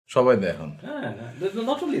সবাই দেয় এখন।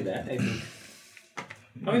 Not only that, I think.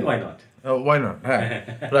 I mean, why not? Why not?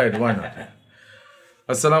 Right, why not?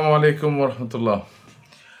 Assalamu alaikum wa rahmatullah.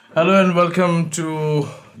 Hello and welcome to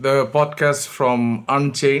the podcast from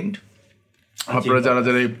Unchained. আপনারা যারা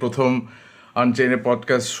যারা এই প্রথম আনচেইনের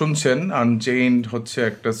podcast শুনছেন, আনচেইনড হচ্ছে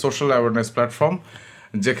একটা সোশ্যাল অ্যাওয়ারনেস প্ল্যাটফর্ম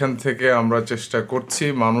যেখান থেকে আমরা চেষ্টা করছি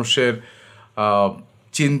মানুষের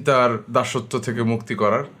চিন্তার দাসত্ব থেকে মুক্তি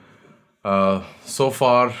করার। So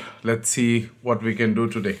far let's see what we can do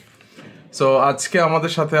today. So আজকে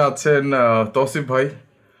আমাদের সাথে আছেন তৌসিফ ভাই।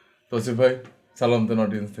 তৌসিফ ভাই সালাম দেন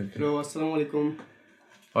অডিয়েন্স থেকে। আসসালামু আলাইকুম।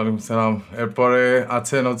 ওয়ালাইকুম সালাম। এরপরে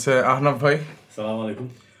আছেন হচ্ছে আহনাফ ভাই। আসসালামু আলাইকুম।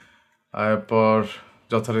 এরপর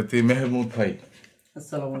যথারীতি মেহমুদ ভাই।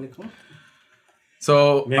 আসসালামু আলাইকুম। So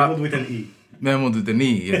Mehmood with an E. Mahmud with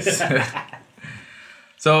নি, ইয়েস।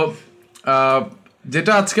 সো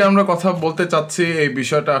যেটা আজকে আমরা কথা বলতে চাচ্ছি এই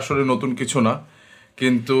বিষয়টা আসলে নতুন কিছু না,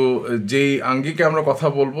 কিন্তু যেই আঙ্গিকে আমরা কথা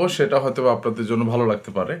বলবো সেটা হয়তো আপনাদের জন্য ভালো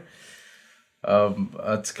লাগতে পারে।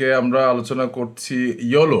 আজকে আমরা আলোচনা করছি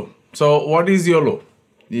YOLO. So what is YOLO?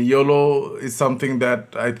 YOLO is something that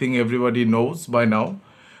I think everybody knows by now.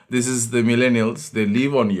 This is the millennials, they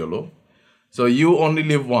live on YOLO. So you only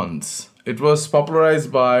live once. It was popularized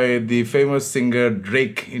by the famous singer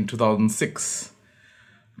Drake in 2006.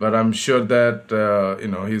 But I'm sure that,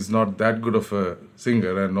 he's not that good of a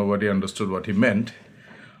singer and nobody understood what he meant.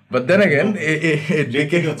 But then again,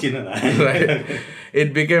 it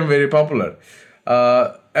became very popular.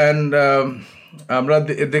 আমরা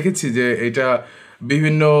দেখেছি যে এটা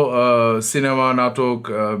বিভিন্ন cinema নাটক,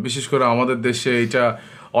 বিশেষ করে আমাদের দেশে এটা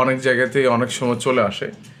অনেক জায়গাতেই অনেক সময় চলে আসে।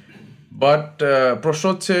 বাট প্রশ্ন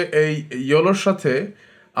হচ্ছে এই ইয়োলোর সাথে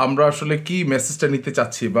আমরা আসলে কি মেসেজটা নিতে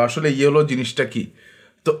চাচ্ছি বা আসলে ইয়োলো জিনিসটা কি।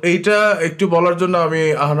 তো এইটা একটু বলার জন্য আমি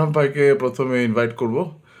আহনাফ ভাইকে প্রথমে ইনভাইট করব।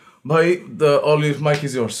 ভাই, the all is mic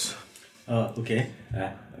is yours. Okay,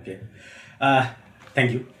 thank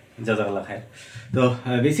you, জাযাকাল্লাহ খায়ের। তো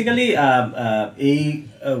বেসিক্যালি এই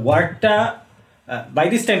ওয়ার্ডটা বাই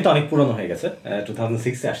দিস টাইম তো অনেক পুরনো হয়ে গেছে,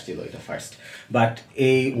 2006-এ আসছিল এটা ফার্স্ট। বাট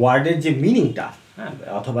এই ওয়ার্ডের যে মিনিংটা, হ্যাঁ,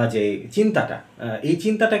 অথবা যে চিন্তাটা, এই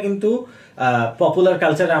চিন্তাটা কিন্তু পপুলার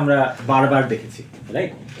কালচারে আমরা বারবার দেখেছি,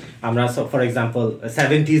 রাইট? আমরা ফর এক্সাম্পল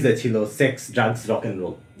 70s-এ ছিল sex, drugs, rock and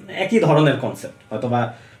roll, একই ধরনের কনসেপ্ট, অথবা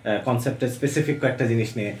কনসেপ্টের স্পেসিফিক কয়েকটা জিনিস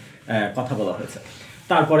নিয়ে কথা বলা হয়েছে।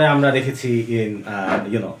 তারপরে আমরা দেখেছি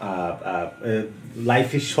life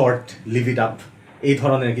is short, leave it up, এই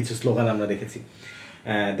ধরনের কিছু স্লোগান আমরা দেখেছি।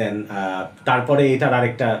 দেন তারপরে এটার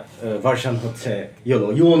আরেকটা ভার্সন হচ্ছে YOLO,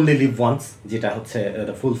 you only leave once, যেটা হচ্ছে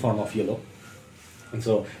the full form of YOLO।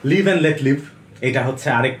 So live and let leave, এটা হচ্ছে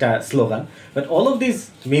আরেকটা slogan. But all of this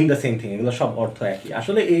mean the same thing, এগুলো সব অর্থ একই।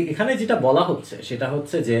 আসলে এখানে যেটা বলা হচ্ছে সেটা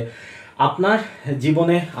হচ্ছে যে আপনার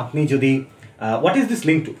জীবনে আপনি যদি what is this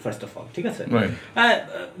link to, first of all, ঠিক আছে?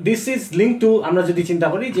 দিস ইজ লিঙ্ক টু, আমরা যদি চিন্তা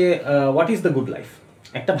করি যে what is the good life,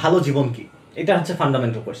 একটা ভালো জীবন কি, এটা হচ্ছে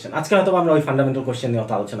ফান্ডামেন্টাল কোয়েশ্চেন। আজকে হয়তো আমরা ওই ফান্ডামেন্টাল কোয়েশ্চেন নিয়ে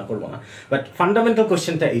অত আলোচনা করবো না, বাট ফান্ডামেন্টাল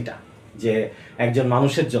কোয়েশ্চেনটা এইটা যে একজন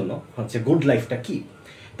মানুষের জন্য হচ্ছে গুড লাইফটা কি।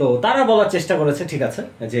 তো তারা বলার চেষ্টা করেছে, ঠিক আছে,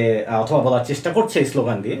 যে অথবা বলার চেষ্টা করছে এই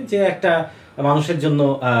স্লোগান দিয়ে, যে একটা মানুষের জন্য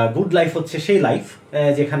গুড লাইফ হচ্ছে সেই লাইফ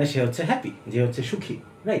যেখানে সে হচ্ছে হ্যাপি, যে হচ্ছে সুখী,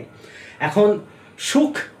 রাইট? এখন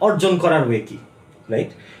সুখ অর্জন করার ওয়ে কি,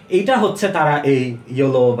 রাইট? এইটা হচ্ছে তারা এই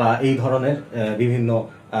YOLO বা এই ধরনের বিভিন্ন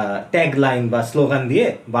ট্যাগ লাইন বা স্লোগান দিয়ে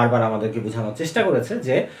বারবার আমাদেরকে বোঝানোর চেষ্টা করেছে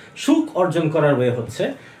যে সুখ অর্জন করার ওয়ে হচ্ছে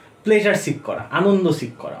প্লেজার সিক করা, আনন্দ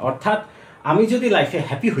সিক করা। অর্থাৎ আমি যদি লাইফে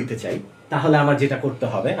হ্যাপি হইতে চাই তাহলে আমার যেটা করতে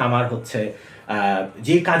হবে, আমার হচ্ছে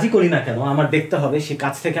যে কাজই করি না কেন আমার দেখতে হবে সে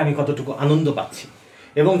কাজ থেকে আমি কতটুকু আনন্দ পাচ্ছি।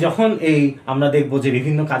 এবং যখন আমরা দেখবো যে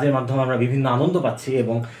বিভিন্ন কাজের মাধ্যমে আমরা বিভিন্ন আনন্দ পাচ্ছি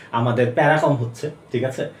এবং আমাদের প্যারা কম হচ্ছে, ঠিক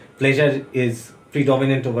আছে, pleasure is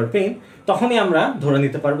predominant over pain, তখনই আমরা ধরে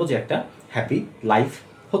নিতে পারবো যে একটা হ্যাপি লাইফ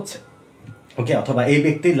হচ্ছে, ওকে, অথবা এই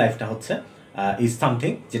ব্যক্তির লাইফটা হচ্ছে ইজ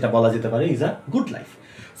সামথিং যেটা বলা যেতে পারে is a good life.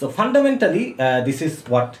 So fundamentally this is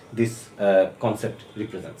what this concept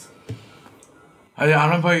represents.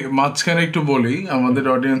 Ahnaf ভাই, মাঝখানে একটু বলি আমাদের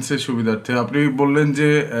অডিয়েন্সের সুবিধার্থে। আপনি বললেন যে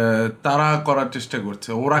তারা করার চেষ্টা করছে,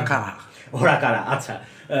 ওরা কারা? ওরা কারা, আচ্ছা,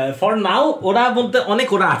 ফর নাও ওরা বলতে অনেক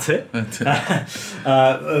ওরা আছে।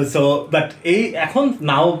 সো বাট এই এখন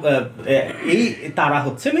নাও এই তারা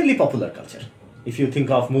হচ্ছে mainly popular culture. If you think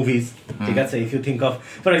of movies, ঠিক আছে, if you think of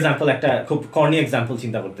for example, একটা খুব কর্নি এক্সাম্পল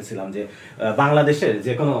চিন্তা করতেছিলাম যে বাংলাদেশের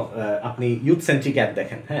যে কোনো আপনি ইউথ সেন্ট্রিক অ্যাড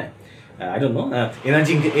দেখেন, হ্যাঁ, I don't know,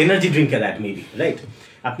 energy ড্রিঙ্কের add maybe, right?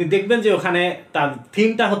 আপনি দেখবেন যে ওখানে তার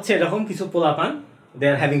থিমটা হচ্ছে এরকম, কিছু পোলাপান, দে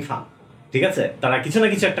আর হ্যাভিং ফান, ঠিক আছে, তারা কিছু না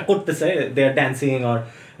কিছু একটা করতেছে, দে are dancing or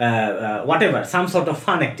what ever, some sort of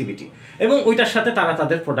fun activity, এবং ওইটার সাথে তারা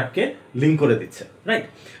তাদের প্রোডাক্টকে লিঙ্ক করে দিচ্ছে, right?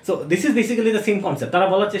 So this is basically the same concept. তারা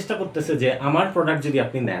বলার চেষ্টা করতেছে যে আমার প্রোডাক্ট যদি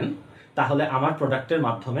আপনি নেন, তাহলে আমার প্রোডাক্টের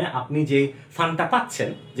মাধ্যমে আপনি যে ফানটা পাচ্ছেন,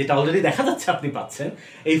 যেটা অলরেডি দেখা যাচ্ছে আপনি পাচ্ছেন,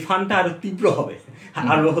 এই ফানটা আরো তীব্র হবে,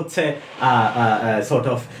 আরো হচ্ছে সর্ট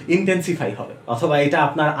অফ ইন্টেন্সিফাই হবে, অথবা এটা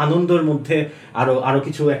আপনার আনন্দের মধ্যে আরো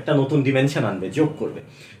কিছু একটা নতুন ডিমেনশন আনবে, যোগ করবে।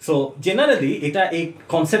 সো জেনারেলি এই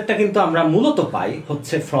কনসেপ্টটা কিন্তু আমরা মূলত পাই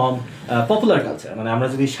হচ্ছে ফ্রম পপুলার কালচার। মানে আমরা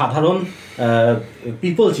যদি সাধারণ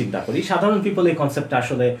পিপল চিন্তা করি, সাধারণ পিপল এই কনসেপ্টটা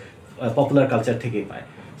আসলে পপুলার কালচার থেকেই পায়।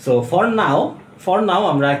 সো for now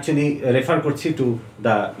আমরা actually refer করছি to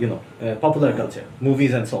the popular culture,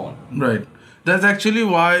 movies and so on. Right. That's actually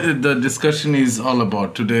why the discussion is all about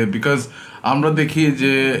today, because আমরা দেখি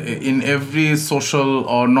যে in every social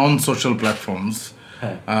or non-social platforms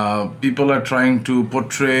people are trying to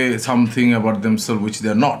portray something about themselves which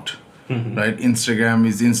they are not. Right? Instagram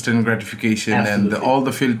is instant gratification. Absolutely. And all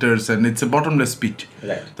the filters, and it's a bottomless pit.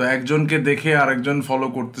 Right. তো একজনকে দেখে আরেকজন follow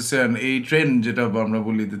করতেছে, and এই trend যেটা আমরা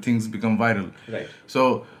বলি, the things become viral. Right. So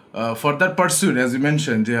for that pursuit, as you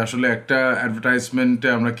mentioned, যে আসলে একটা অ্যাডভার্টাইজমেন্টে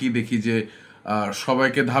আমরা কি দেখি যে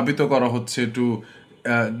সবাইকে ধাবিত করা হচ্ছে to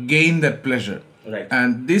gain that pleasure. Right. And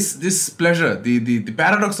this pleasure, the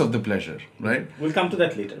paradox of the pleasure, right? We'll come to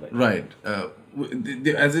that later. Right.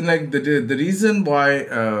 As in like the reason why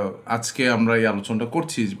আজকে আমরা এই আলোচনাটা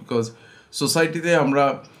করছি is because সোসাইটিতে আমরা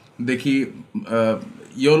দেখি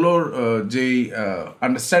ইয়োলোর যেই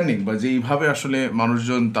আন্ডারস্ট্যান্ডিং বা যেইভাবে আসলে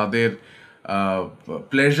মানুষজন তাদের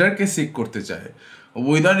প্লেজারকে সিক করতে চায়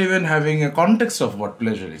without even having a context of what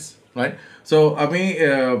pleasure is, right? So আমি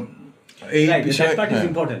that part is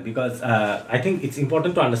important because I think it's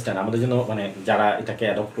important to understand আমাদের জন্য, মানে যারা এটাকে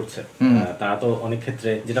অ্যাডপ্ট করছে তারা তো অনেক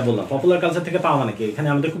ক্ষেত্রে যেটা বললাম পপুলার কালচার থেকে পাওয়া, মানে কি এখানে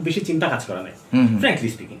আমাদের খুব বেশি চিন্তা কাজ করা নেই, ফ্র্যাঙ্কলি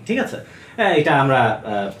স্পিকিং, ঠিক আছে? এটা আমরা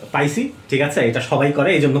পাইছি, ঠিক আছে, এটা সবাই করে,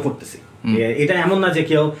 এই জন্য করতেছি। এটা এমন না যে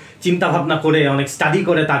কেউ চিন্তা ভাবনা করে অনেক স্টাডি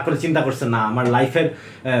করে তারপরে চিন্তা করছে না আমার লাইফের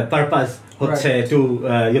পারপাস হচ্ছে টু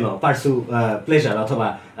পারসু প্লেজার, অথবা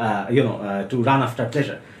to run after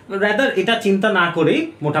pleasure. Rather এটা চিন্তা না করেই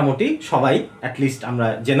মোটামুটি সবাই, অ্যাটলিস্ট আমরা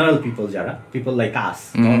জেনারেল পিপল, যারা পিপল লাইক আস,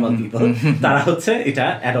 নর্মাল পিপল, তারা হচ্ছে এটা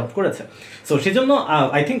অ্যাডপ্ট করেছে। সো সেজন্য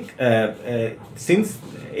আই থিঙ্ক সিন্স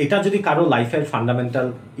এটা যদি কারো লাইফের ফান্ডামেন্টাল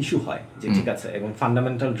ইস্যু হয়, যে ঠিক আছে, এবং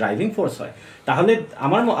ফান্ডামেন্টাল ড্রাইভিং ফোর্স হয়, তাহলে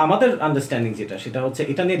আমাদের আন্ডারস্ট্যান্ডিং যেটা, সেটা হচ্ছে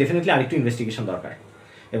এটা নিয়ে ডেফিনেটলি আরেকটু ইনভেস্টিগেশন দরকার,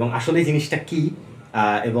 এবং আসলে জিনিসটা কি,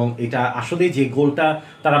 এবং এটা আসলে যে গোলটা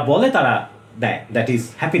তারা বলে তারা দেয়, দ্যাট ইজ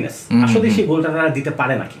হ্যাপিনেস, আসলে সেই গোলটা তারা দিতে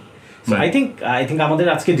পারে নাকি। সো আই থিঙ্ক আমাদের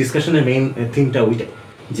আজকে ডিসকাশনের মেইন থিমটা ওইটাই,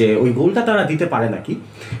 যে ওই গোলটা তারা দিতে পারে নাকি,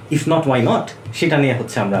 ইফ নট ওয়াই নট, সেটা নিয়ে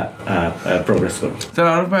হচ্ছে আমরা প্রোগ্রেস করব। স্যার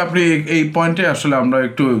আরফ ভাই, আপনি এই পয়েন্টে আসলে আমরা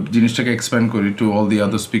একটু জিনিসটাকে এক্সপ্যান্ড করি to all the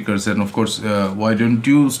other speakers, and of course why don't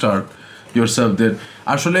you start yourself দের।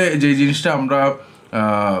 আসলে যে জিনিসটা আমরা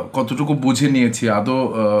কতটুকু বুঝে নিয়েছি, আদৌ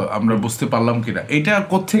আমরা বুঝতে পারলাম কিনা, এটা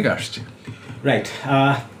কোত্থেকে আসছে? রাইট,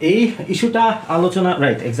 এই ইস্যুটা আলোচনা,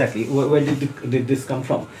 right, exactly, war did this come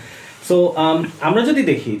from? So আমরা যদি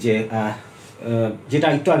দেখি যে যেটা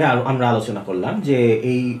একটু আগে আমরা আলোচনা করলাম, যে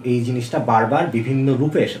এই জিনিসটা বারবার বিভিন্ন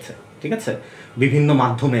রূপে এসেছে, ঠিক আছে, বিভিন্ন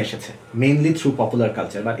মাধ্যমে এসেছে, mainly through popular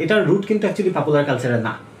culture. But এটার রুট কিন্তু অ্যাকচুয়ালি পপুলার কালচারে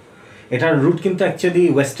না, এটার রুট কিন্তু অ্যাকচুয়ালি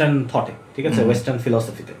ওয়েস্টার্ন থটে, ঠিক আছে, ওয়েস্টার্ন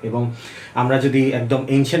ফিলসফিতে। এবং আমরা যদি একদম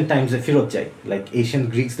এনশিয়েন্ট টাইমসে ফেরত যাই, লাইক এশিয়ান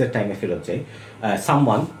গ্রিকসদের টাইমে ফেরত যাই,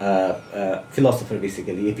 সামওয়ান ফিলসফার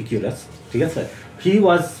বেসিক্যালি এপিকিউরাস, ঠিক আছে, হি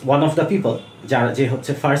was one of the people যে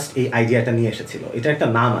হচ্ছে ফার্স্ট এই আইডিয়াটা নিয়ে এসেছিল। এটা একটা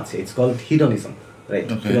নাম আছে, it's called hedonism, right?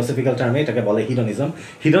 Philosophical টার্মে এটাকে বলে হিডনিজম।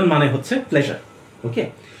 হিডন মানে হচ্ছে প্লেজার, ওকে?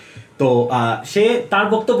 তো সে তার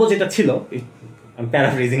বক্তব্য যেটা ছিল,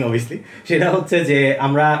 প্যারাফ্রেজিং অবভিয়াসলি, সেটা হচ্ছে যে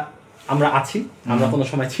আমরা আছি, আমরা কোনো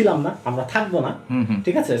সময় ছিলাম না, আমরা থাকবো না,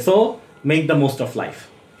 ঠিক আছে, so make the most of life.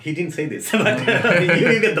 He didn't say this, but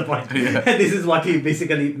you get the point. Yeah. This is what he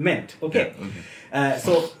basically meant, okay?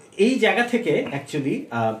 So এই জায়গা থেকে অ্যাকচুয়ালি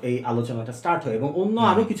এই আলোচনাটা স্টার্ট হয়, এবং অন্য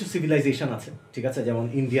আরো কিছু সিভিলাইজেশন আছে, ঠিক আছে, যেমন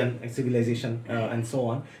Indian civilisation and so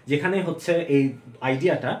on, যেখানে হচ্ছে এই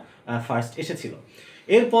আইডিয়াটা ফার্স্ট এসেছিল।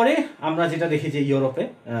 এরপরে আমরা যেটা দেখি যে ইউরোপে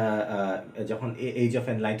যখন এজ অফ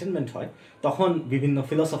এনলাইটেনমেন্ট হয়, তখন বিভিন্ন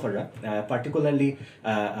ফিলোসফাররা, পার্টিকুলারলি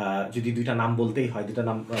যদি দুইটা নাম বলতেই হয়, দুইটা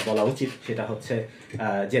নাম বলা উচিত, সেটা হচ্ছে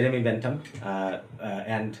জেরেমি বেন্থাম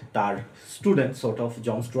অ্যান্ড তার student sort of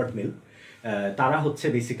John Stewart মিল। তারা হচ্ছে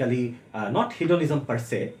basically not hedonism per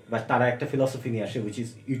say, but তারা একটা ফিলসফি নিয়ে আসে which is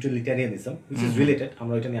utilitarianism, which is related,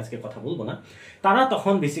 আমরা ওইটা নিয়ে আজকে কথা বলবো না। তারা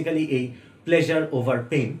তখন বেসিক্যালি এই প্লেজার ওভার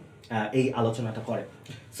পেইন এই আলোচনাটা করে।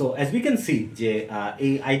 So as we can see যে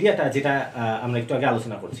এই আইডিয়াটা যেটা আমরা একটু আগে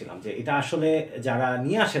আলোচনা করছিলাম যে এটা আসলে যারা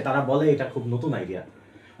নিয়ে আসে তারা বলে এটা খুব নতুন আইডিয়া,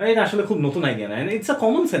 এটা আসলে খুব নতুন আইডিয়া না, it's a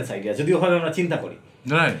common sense idea যদিও ভাবে আমরা চিন্তা করি।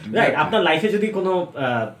 রাইট, আপনার লাইফে যদি কোনো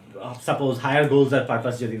সাপোজ হায়ার গোলস আর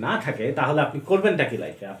পারপাস যদি না থাকে তাহলে আপনি করবেনটা কি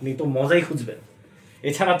লাইফে? আপনি তো মজাই খুঁজবেন,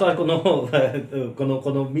 এছাড়া তো আর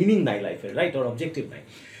কোনো মিনিং নাই লাইফের, রাইট, ওর অবজেক্টিভ নাই।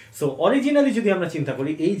 সো অরিজিনালি যদি আমরা চিন্তা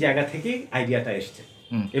করি এই জায়গা থেকেই আইডিয়াটা এসছে,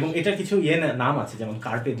 এবং এটার কিছু নাম আছে যেমন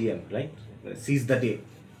carpe diem, right, seize the day,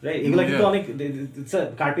 right, এগুলো কিন্তু অনেক,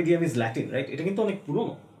 carpe diem is Latin, right, এটা কিন্তু অনেক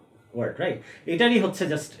পুরনো ওয়ার্ড, রাইট, এটারই হচ্ছে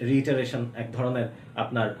জাস্ট রিইটারেশন, এক ধরনের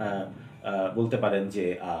আপনার বলতে পারেন যে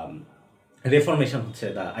রেফরমেশন হচ্ছে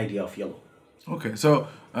the idea of yellow. Okay, so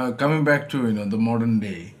coming back to the modern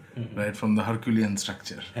day, right, from the Herculean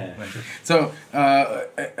structure. Right? So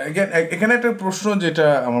again, এখানে একটা প্রশ্ন যেটা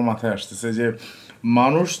আমার মাথায় আসতেছে যে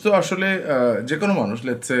মানুষ তো আসলে যে কোনো মানুষ,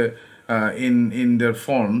 let's say in their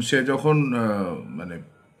form, সে যখন মানে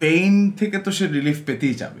পেইন থেকে তো সে রিলিফ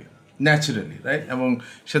পেতেই চাবে ন্যাচারালি, রাইট, এবং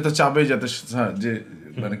সে তো চাবে যাতে যে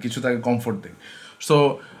মানে কিছু তাকে কমফোর্ট দেয়। সো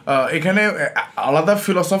এখানে আলাদা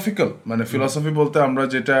ফিলসফিক্যাল, মানে ফিলসফি বলতে আমরা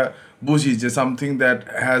যেটা বুঝি যে something that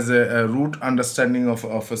has a root understanding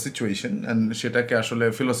of a situation, and সেটাকে আসলে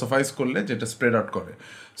ফিলসফাইজ করলে যেটা স্প্রেড আউট করে।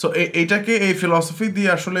 সো এইটাকে এই ফিলসফি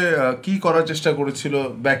দিয়ে আসলে কি করার চেষ্টা করেছিল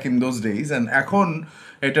back in those days, and এখন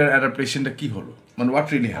এটার অ্যাডাপ্টেশনটা কি হলো, মানে হোয়াট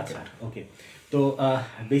রিয়েলি হ্যাপেন্ড? ওকে, তো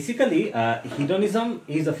basically hedonism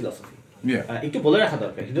is a philosophy. একটু বলে রাখা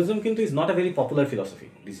দরকার, হিডনিজম কিন্তু is not a very popular philosophy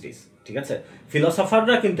these days, ঠিক আছে?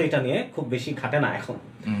 ফিলসফাররা কিন্তু এটা নিয়ে খুব বেশি ঘাটে না এখন,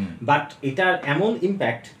 বাট এটার এমন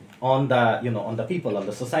impact on the on the people, on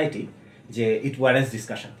the society, যে ইট ওয়ারেন্টস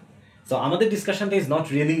ডিসকাশন। সো আমাদের ডিসকাশনটা is not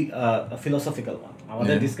really philosophical one,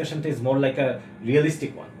 আমাদের ডিসকাশনটা is more like a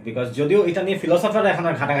realistic one, because যদিও এটা নিয়ে ফিলসফাররা এখন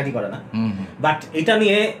আর ঘাটাঘাটি করে না, বাট এটা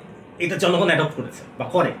নিয়ে এটা জনগণ অ্যাডপ্ট করেছে বা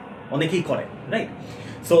করে, অনেকেই করে, রাইট?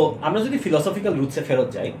 সো আমরা যদি ফিলসফিক্যাল রুটসে ফেরত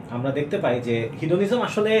যাই, আমরা দেখতে পাই যে হিডনিজম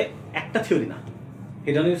আসলে একটা থিওরি না,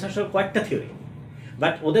 হিডনিজম আসলে কয়েকটা থিওরি,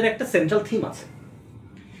 বাট ওদের একটা সেন্ট্রাল থিম আছে।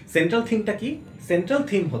 সেন্ট্রাল থিমটা কি? সেন্ট্রাল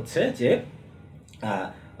থিম হচ্ছে যে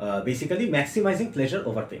basically maximizing pleasure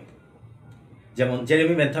over pain. যেমন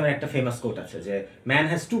জেরেমি বেন্থামের একটা ফেমাস কোট আছে যে ম্যান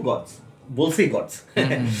হ্যাজ টু গডস, বলছি গডস,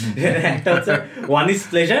 একটা হচ্ছে one is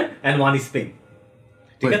pleasure and one is pain,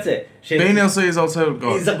 ঠিক আছে? Pain also is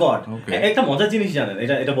God. Is a god. একটা মজার জিনিস জানেন,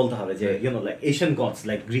 এটা বলতে হবে যে like Asian gods,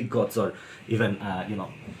 like Greek gods, or even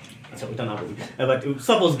আচ্ছা ওটা না বলি, but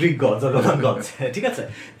suppose Greek gods or Roman gods, ঠিক আছে?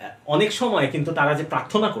 অনেক সময় কিন্তু তারা যে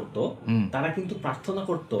প্রার্থনা করতো, তারা কিন্তু প্রার্থনা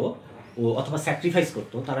করতো অথবা স্যাক্রিফাইস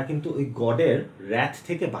করতো, তারা কিন্তু ওই গডের wrath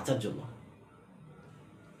থেকে বাঁচার জন্য।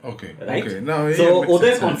 Okay, right? okay. Now, so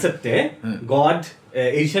ওদের কনসেপ্টে গড,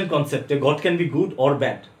 এশিয়ান কনসেপ্টে God can be good or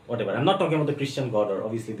bad, whatever. I'm not talking about the Christian God or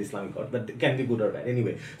obviously the Islamic God, but it can be good or bad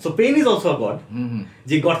anyway. So pain is also a God,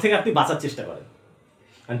 যে God থেকে আপনি বাঁচার চেষ্টা করেন,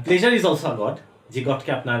 and pleasure is also a God, যে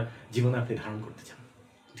গডকে আপনার জীবনে আপনি ধারণ করতে চান,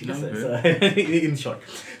 ঠিক আছে? ইন শর্ট,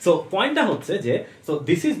 সো পয়েন্টটা হচ্ছে যে so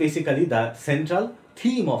this is basically the central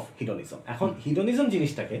theme of hedonism. এখন হিডনিজম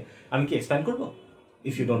জিনিসটাকে আমি কি এক্সপ্যান্ড করবো,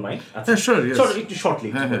 ইফ ইউ ডোন্ট মাইন্ড? আচ্ছা, একটু শর্টলি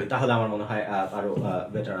বলি, তাহলে আমার মনে হয় আরো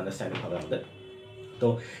বেটার আন্ডারস্ট্যান্ডিং হবে আমাদের। তো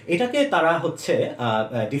এটাকে তারা হচ্ছে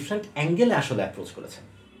ডিফারেন্ট অ্যাঙ্গেলে আসলে অ্যাপ্রোচ করেছে,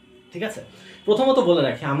 ঠিক আছে? প্রথমত বলে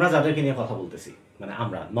রাখি, আমরা যাদেরকে নিয়ে কথা বলতেছি, মানে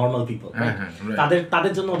আমরা নর্মাল পিপল,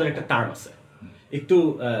 তাদের জন্য ওদের একটা টার্ম আছে,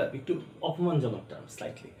 একটু অপমানজনক টার্ম,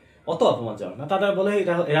 স্লাইটলি, অত অপমানজনক না। তারা বলে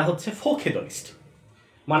এরা হচ্ছে ফোক হেডনিস্ট।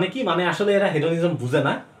 মানে কি? মানে আসলে এরা হেডনিজম বুঝে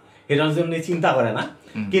না, হেডনিজম নিয়ে চিন্তা করে না,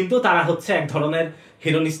 কিন্তু তারা হচ্ছে এক ধরনের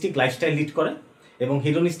হেডনিস্টিক লাইফস্টাইল লিড করে। এবং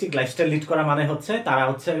হিডনিস্টিক লাইফস্টাইল লিড করা মানে হচ্ছে তারা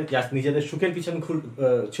হচ্ছে জাস্ট নিজেদের সুখের পিছনে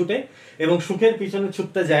ছুটে, এবং সুখের পিছনে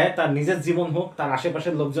ছুটতে যায় তার নিজের জীবন হোক, তার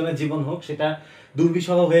আশেপাশের লোকজনের জীবন হোক, সেটা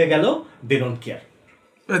দুর্বিষহ হয়ে গেল, they don't care.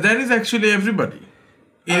 That is actually everybody.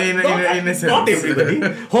 In a sense. Not everybody.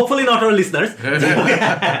 Hopefully not our listeners.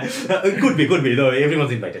 Could be. No,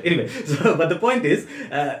 everyone's invited. Anyway, but the point is,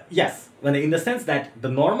 yes, in the sense that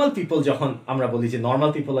the normal people, যখন আমরা বলি যে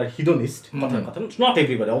normal people are hedonist, not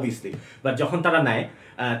everybody obviously, but যখন তারা নেয়,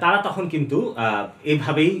 তারা তখন কিন্তু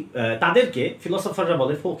এইভাবেই তাদেরকে ফিলোসফাররা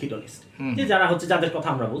বলে ফোক হিডনিস্ট, যে যারা হচ্ছে, যাদের কথা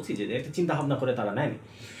আমরা বলছি যে একটা চিন্তা ভাবনা করে তারা নেয়নি,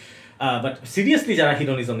 বাট সিরিয়াসলি যারা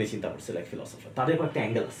হিডনিজম নিয়ে চিন্তা করছে, লাইক ফিলোসফার, তাদের একটা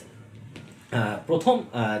অ্যাঙ্গেল আছে। প্রথম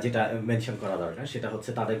যেটা মেনশন করা দরকার সেটা হচ্ছে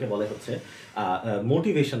তাদেরকে বলে হচ্ছে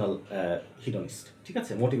মোটিভেশনাল হিডনিস্ট, ঠিক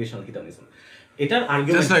আছে? মোটিভেশনাল হিডনিজম, এটার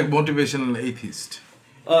argument just like motivational atheist.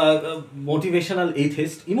 Motivational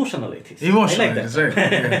atheist, emotional atheist. Emotional, I like that. right.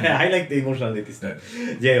 I like the emotional atheist.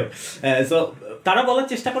 যাই হোক, সো তারা বলার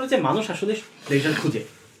চেষ্টা করে যে মানুষ আসলে প্লেজার খুঁজে,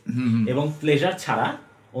 এবং প্লেজার ছাড়া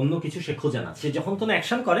অন্য কিছু সে খোঁজে না। সে যখন কোনো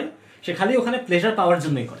অ্যাকশন করে সে খালি ওখানে প্লেজার পাওয়ার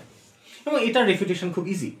জন্যই করে, এবং এটার রেফিউটেশন খুব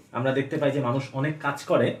ইজি। আমরা দেখতে পাই যে মানুষ অনেক কাজ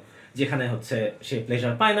করে যেখানে হচ্ছে সে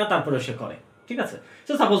প্লেজার পায় না, তারপরে সে করে, ঠিক আছে।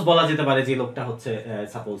 সো সাপোজ বলা যেতে পারে যে লোকটা হচ্ছে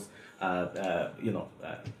suppose you know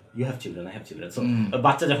you have children, I have children. So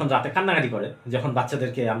বাচ্চা যখন রাতে কান্নাকাটি করে, যখন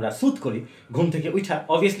বাচ্চাদেরকে আমরা সুথ করি ঘুম থেকে উঠা,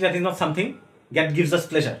 obviously that is not something that gives us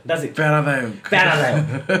pleasure, does it? প্যারাদায়ক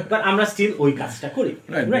but আমরা স্টিল ওই কাজটা করি,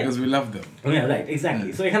 right? Because we love them. Yeah, right,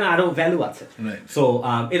 exactly. So এখানে আরো ভ্যালু আছে। So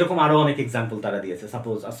এরকম আরো অনেক এক্সাম্পল তারা দিয়েছে।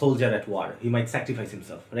 Suppose a soldier at war, he might sacrifice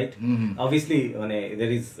himself, right? Obviously মানে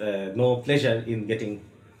there is no pleasure in getting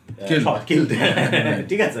killed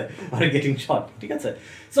ঠিক আছে, or getting shot, ঠিক আছে।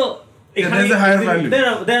 So there is a higher value.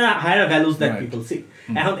 There are higher values that people see.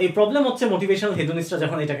 এখন এই problem হচ্ছে motivational হেডোনিস্টরা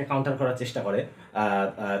যখন এটাকে কাউন্টার করার চেষ্টা করে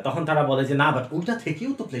তখন তারা বলে যে না, বাট ওটা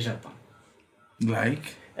থেকেও তো প্লেজার পান। লাইক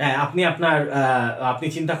আপনি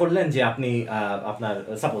চিন্তা করলেন যে আপনি আপনার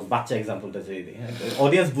সাপোজ বাচ্চা এক্সাম্পলটা যদি দিই,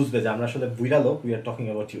 অডিয়েন্স বুঝবে যে আমরা আসলে বুইরা লোক, we are talking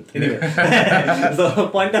about you. তো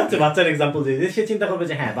পয়েন্টটা হচ্ছে বাচ্চার এক্সাম্পল যদি দিই, সে চিন্তা করবে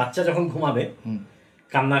যে হ্যাঁ, বাচ্চা যখন ঘুমাবে,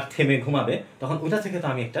 কান্নার থেমে ঘুমাবে, তখন ওটা থেকে তো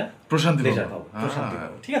আমি একটা প্রশান্তি পাবো,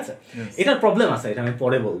 ঠিক আছে। এটার প্রবলেম আছে, এটা আমি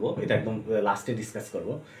পরে বলবো, এটা একদম লাস্টে ডিসকাস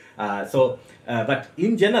করবো। সো বাট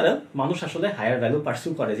ইন জেনারেল মানুষ আসলে হায়ার ভ্যালু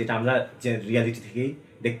পারসিউ করে, যেটা আমরা যে রিয়ালিটি থেকেই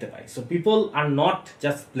দেখতে পাই। So people are not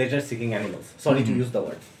just pleasure seeking animals, sorry to use the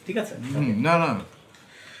word, ঠিক আছে। No,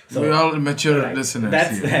 we all mature listeners.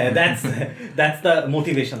 That's the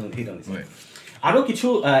motivational hedonism. আরো কিছু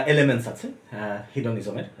এলিমেন্টস আছে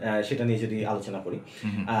হিডনিজমের, সেটা নিয়ে যদি আলোচনা করি,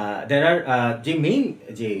 there are যে মেইন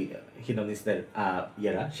যে হিডনিস্টদের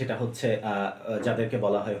ইয়েরা, সেটা হচ্ছে যাদেরকে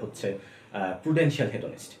বলা হয় হচ্ছে প্রুডেন্সিয়াল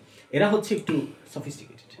হেডনিস্ট। এরা হচ্ছে একটু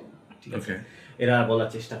সফিস্টিকেটেড, ঠিক আছে। এরা বলার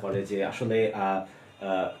চেষ্টা করে যে আসলে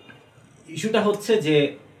ইস্যুটা হচ্ছে যে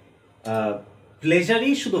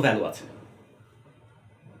প্লেজারই শুধু ভ্যালু আছে,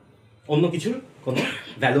 অন্য কিছুর কোনো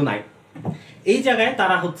ভ্যালু নাই। এই জায়গায়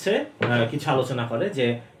তারা হচ্ছে কিছু আলোচনা করে যে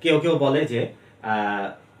কেউ কেউ বলে যে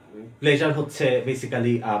প্লেজার হচ্ছে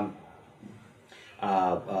বেসিক্যালি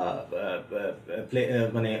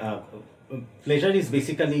মানে pleasure is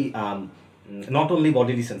basically not only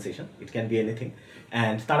bodily sensation, it can be anything.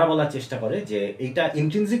 And তারা বলার চেষ্টা করে যে এইটা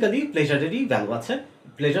ইন্ট্রিনজিক্যালি প্লেজারেরই ভ্যালু আছে,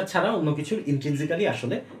 প্লেজার ছাড়া অন্য কিছুর ইন্ট্রিনজিক্যালি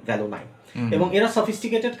আসলে ভ্যালু নাই। এবং এরা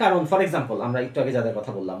সফিস্টিকেটেড কারণ, ফর এক্সাম্পল আমরা একটু আগে যাদের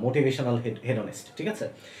কথা বললাম, মোটিভেশনাল হেডনিস্ট, ঠিক আছে,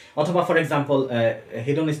 অথবা ফর এক্সাম্পল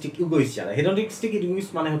হেডনিস্টিক ইগোইস্ট। যারা হেডনিস্টিক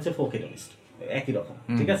ইগোইস্ট মানে হচ্ছে ফোক হেডনিস্ট, একই রকম,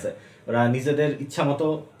 ঠিক আছে। ওরা নিজেদের ইচ্ছা মতো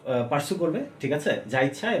পার্সু করবে, ঠিক আছে, যা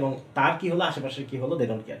ইচ্ছা, এবং তার কি হলো, আশেপাশের কি হলো, দে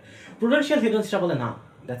ডোন্ট কেয়ার। প্রুডেন্সিয়াল হেডনিস্টরা বলে না,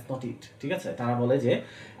 দ্যাটস নট ইট, ঠিক আছে। তারা বলে যে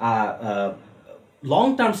লং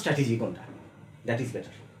টার্ম স্ট্র্যাটেজি কোনটা, that is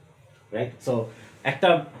better, right. So একটা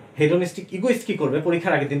হেডনিস্টিক ইগোইস্ট কি করবে,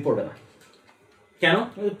 পরীক্ষার আগের দিন পড়বে না, কেন?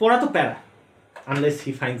 পড়া তো প্যারা, unless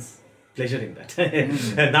he finds pleasure in that.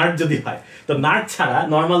 Nerd যদি হয় তো, নার্ড ছাড়া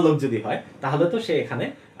নর্মাল লোক যদি হয় তাহলে তো সে এখানে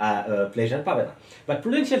প্লেজার পাবে না। বাট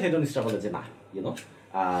প্রুডেন্সিয়াল হেডনিস্টরা বলে যে না, ইউনো,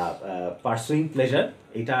 পারসুইং প্লেজার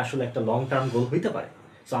এটা আসলে একটা লং টার্ম গোল হইতে পারে।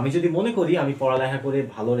 সো আমি যদি মনে করি আমি পড়ালেখা করে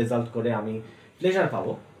ভালো রেজাল্ট করে আমি প্লেজার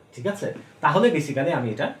পাবো, ঠিক আছে, তাহলে বেসিক্যালি আমি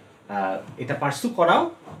এটা পারসু করাও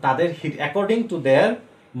তাদের according to their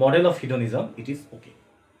model of hedonism, it is okay,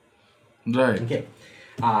 right. ওকে।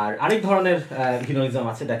 আর আরেক ধরনের হিডনিজম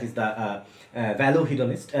আছে, that is the value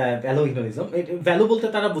হিডনিস্ট, value hedonism. Value বলতে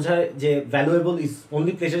তারা বোঝায় যে valuable is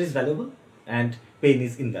only pleasure is valuable and pain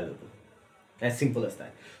is invaluable, as simple as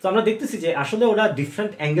that. তো আমরা দেখতেছি যে আসলে ওরা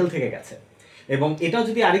ডিফারেন্ট অ্যাঙ্গেল থেকে গেছে, এবং এটা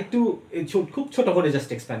যদি আরেকটু খুব ছোট করে জাস্ট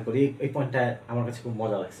এক্সপ্যান্ড করি, এই পয়েন্টটা আমার কাছে খুব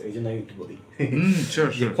মজা লাগছে, এই জন্য আমি একটু বলি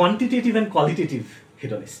যে কোয়ান্টিটেটিভ অ্যান্ড কোয়ালিটেটিভ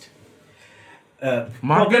হিডনিস্ট।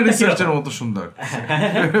 মার্কেট রিসার্চের মতো সুন্দর,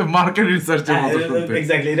 মার্কেট রিসার্চের মতো সুন্দর,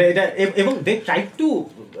 এক্স্যাক্টলি এটা। এবং they try to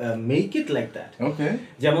make it like that. Okay,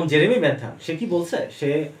 যেমন জেরেমি বেন্থাম, সে কি বলছে, সে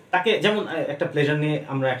তাকে যেমন একটা প্লেজার নিয়ে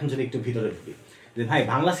আমরা এখন যদি একটু ভিতরে ঢুকি, যে ভাই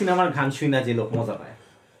বাংলা সিনেমার গান শুই না যে লোক মজা পায়,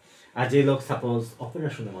 আর যে লোক সাপোজ অপেরা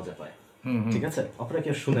শুনে মজা পায়, ঠিক আছে, অপেরা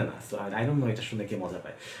কেউ শুনে না, সো আই ডোন্ট নো এটা শুনে কে মজা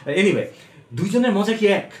পায়। এনিওয়ে, দুইজনের মজা কি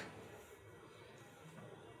এক?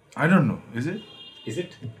 I don't know, is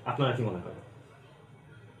it? আপনারা কি মনে করেন?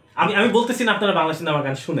 আমি বলতেছি না আপনারা বাংলা সিনেমার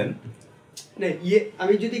গান শুনেন না,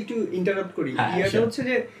 আমি যদি একটু ইন্টারাপ্ট করি, এটা হচ্ছে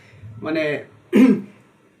যে মানে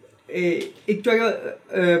একটু আগে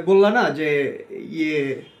বললা না যে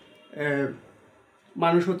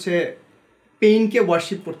মানুষ হচ্ছে পেইনকে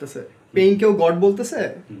ওয়ার্শিপ করতেছে, পেইনকেও গড বলতেছে,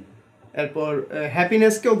 এরপর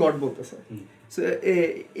হ্যাপিনেসকেও গড বলতেছে।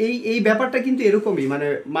 এই ব্যাপারটা কিন্তু এরকমই, মানে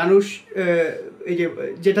মানুষ এই যে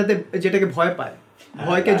যেটাকে ভয় পায়,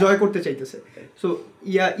 ভয়কে জয় করতে চাইতেছে। সো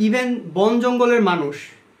ইভেন বন জঙ্গলের মানুষ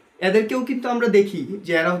এদেরকেও কিন্তু আমরা দেখি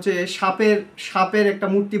যে এরা হচ্ছে সাপের একটা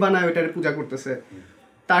মূর্তি বানায়, ওইটারে পূজা করতেছে,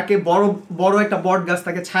 তাকে বড় বড় একটা বট গাছ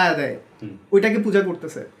তাকে ছায়া দেয়, ওইটাকে পূজা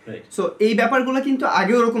করতেছে। সো এই ব্যাপারগুলো কিন্তু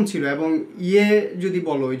আগেও ওরকম ছিল। এবং যদি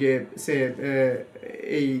বলো যে সে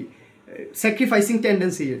এই স্যাক্রিফাইসিং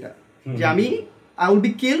টেন্ডেন্সি, যেটা যে আমি I will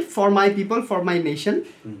be kill for my people, for my nation.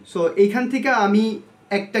 So এইখান থেকে আমি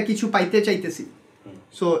একটা কিছু পাইতে চাইতেছি।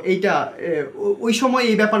 সো এইটা ওই সময়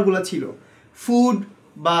এই ব্যাপারগুলো ছিল। ফুড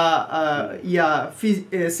বা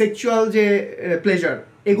সেক্সুয়াল যে প্লেজার,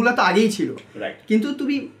 এগুলো তো আগেই ছিল। কিন্তু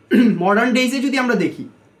তুমি মডার্ন ডেইজে যদি আমরা দেখি,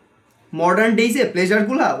 মডার্ন ডেইজে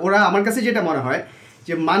প্লেজারগুলা ওরা, আমার কাছে যেটা মনে হয়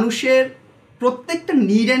যে মানুষের প্রত্যেকটা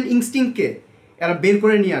নিড অ্যান্ড ইনস্টিংক্টকে এরা বের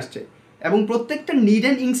করে নিয়ে আসছে, এবং প্রত্যেকটা নিড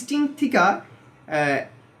অ্যান্ড ইনস্টিংক্ট থেকে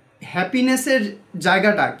হ্যাপিনেসের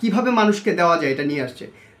জায়গাটা কিভাবে মানুষকে দেওয়া যায় এটা নিয়ে আসছে।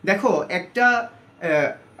 দেখো একটা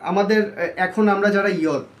আমাদের এখন আমরা যারা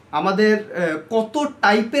ইয়থ, আমাদের কত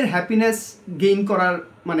টাইপের হ্যাপিনেস গেইন করার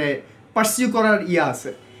মানে পারসিউ করার আছে।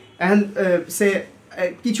 অ্যান্ড সে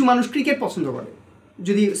কিছু মানুষ ক্রিকেট পছন্দ করে,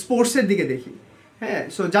 যদি স্পোর্টসের দিকে দেখি, হ্যাঁ।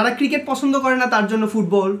 সো যারা ক্রিকেট পছন্দ করে না তার জন্য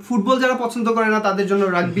ফুটবল যারা পছন্দ করে না তাদের জন্য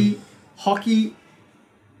রাগবি, হকি,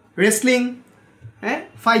 রেসলিং, হ্যাঁ,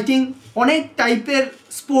 ফাইটিং, অনেক টাইপের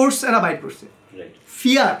স্পোর্টস এরা বাইর করছে।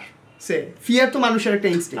 ফিয়ার তো মানুষের একটা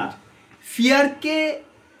ইনস্টিংক্ট।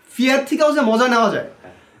 ফিয়ার থেকেও যে মজা নেওয়া যায়,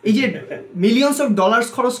 এই যে মিলিয়নস অফ ডলার্স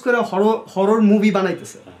খরচ করে হরর মুভি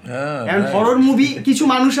বানাইতেছে। হরর মুভি, কিছু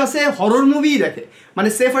মানুষ আছে হরর মুভি দেখে, মানে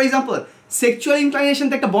সে ফর এক্সাম্পল সেক্সুয়াল ইনক্লাইনেশন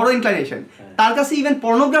তো একটা বড় ইনক্লাইনেশন, তার কাছে ইভেন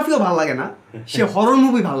পর্নোগ্রাফিও ভালো লাগে না, সে হরর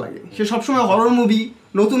মুভি ভালো লাগে। সে সবসময় হরর মুভি,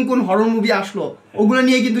 নতুন কোন হরর মুভি আসলো ওগুলো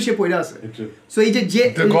নিয়ে কিন্তু সে পড়ে আছে। সো এই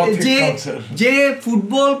যে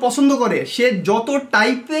ফুটবল পছন্দ করে, সে যত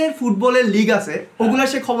টাইপের ফুটবলের লিগ আছে ওগুলা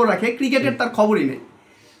সে খবর রাখে, ক্রিকেটের তার খবরই নেই,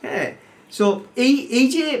 হ্যাঁ। সো এই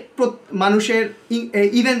যে মানুষের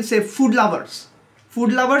ইভেন সে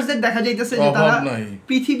ফুড লাভার্সদের দেখা যাইতেছে যে তারা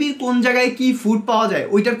পৃথিবীর কোন জায়গায় কি ফুড পাওয়া যায়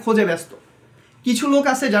ওইটার খোঁজে ব্যস্ত। কিছু লোক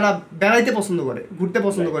আছে যারা বেড়াইতে পছন্দ করে, ঘুরতে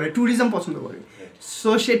পছন্দ করে, ট্যুরিজম পছন্দ করে।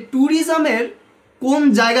 সো সে ট্যুরিজমের কোন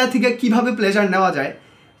জায়গা থেকে কিভাবে প্লেজার নেওয়া যায়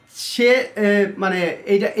সে মানে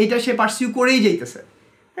এইটা সে পারসিউ করেই যাইতেছে,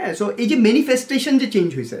 হ্যাঁ। সো এই যে ম্যানিফেস্টেশন যে চেঞ্জ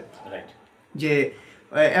হয়েছে, যে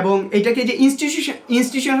এবং এটাকে যে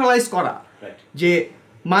ইনস্টিটিউশনালাইজ করা, যে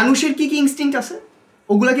মানুষের কি কি ইনস্টিংক্ট আছে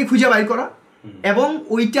ওগুলাকে খুঁজে বাইর করা, এবং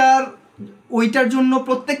ওইটার জন্য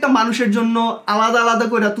প্রত্যেকটা মানুষের জন্য আলাদা আলাদা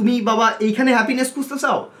করে, তুমি বাবা এইখানে হ্যাপিনেস খুঁজতে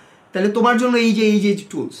চাও তাহলে তোমার জন্য এই যে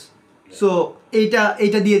টুলস, সো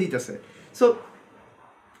এইটা দিয়ে দিতেছে। সো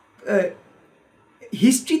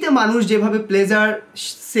হিস্ট্রিতে মানুষ যেভাবে প্লেজার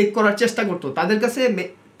সেক করার চেষ্টা করতো, তাদের কাছে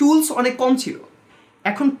টুলস অনেক কম ছিল।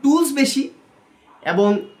 এখন টুলস বেশি, এবং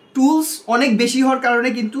টুলস অনেক বেশি হওয়ার কারণে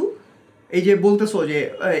কিন্তু এই যে বলতেছো যে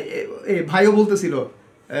ভাইও বলতেছিল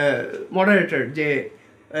মডারেটর, যে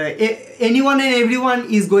anyone and everyone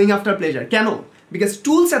is going after pleasure. কেন? বিকজ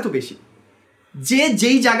টুলস এত বেশি,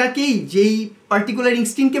 যেই জায়গাকেই যেই পার্টিকুলার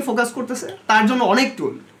ইনস্টিংক্টকে ফোকাস করতেছে তার জন্য অনেক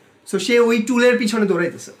টুল, সো সে ওই টুলের পিছনে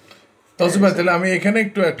দৌড়াইতেছে। তাহলে আমি এখানে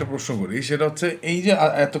একটু একটা প্রশ্ন করি, সেটা হচ্ছে এই যে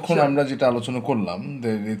এতক্ষণ আমরা যেটা আলোচনা করলাম,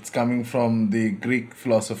 it's coming from the Greek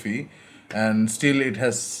philosophy and still it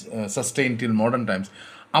has sustain till modern times.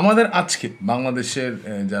 আমাদের আজকে বাংলাদেশের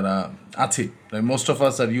যারা আছি, most of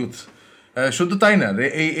us are youth, শুধু তাই না,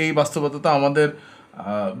 এই বাস্তবতা তো আমাদের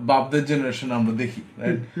বাপদের জেনারেশন আমরা দেখি,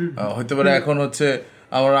 হইতে পারে এখন হচ্ছে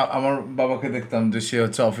আমার বাবাকে দেখতাম যে সে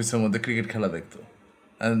হচ্ছে অফিসের মধ্যে ক্রিকেট খেলা দেখতো,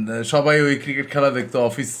 সবাই ওই ক্রিকেট খেলা দেখতো,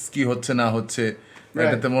 অফিস কি হচ্ছে না হচ্ছে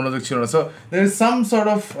এটাতে মনোযোগ ছিল না। So there is some sort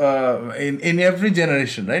of in every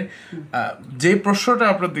generation, right? যে প্রশ্নটা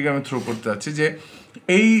আপনার দিকে আমি থ্রো করতে চাচ্ছি যে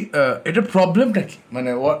এটা প্রবলেমটা কি, মানে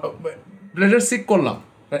প্লেজার সিক করলাম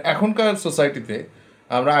এখনকার সোসাইটিতে।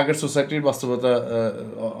 আমরা আগের সোসাইটির বাস্তবতা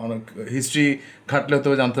অনেক হিস্ট্রি ঘাটলে হয়তো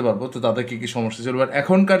জানতে পারবো তো তাদের কী কী সমস্যা ছিল, বাট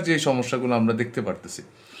এখনকার যে সমস্যাগুলো আমরা দেখতে পারতেছি,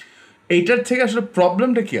 এইটার থেকে আসলে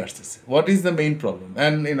প্রবলেমটা কি আসতেছে? What is the main problem?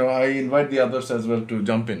 And I invite the others as well to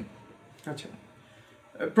jump in. আচ্ছা,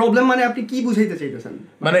 প্রবলেম মানে আপনি কি বুঝাইতে চাইতেছেন?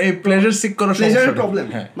 মানে এই প্লেজার সিক করার সমস্যা প্রবলেম,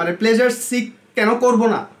 মানে প্লেজার সিক কেন করব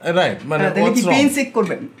না, রাইট? মানে কি পেইন সিক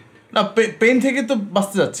করবেন না, পেইন থেকে তো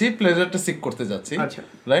বাঁচতে যাচ্ছি, প্লেজারটা সিক করতে যাচ্ছি, আচ্ছা,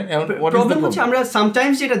 রাইট? প্রবলেম হচ্ছে আমরা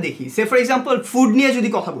সামটাইমস যেটা দেখি, সে ফর এক্সাম্পল ফুড নিয়ে যদি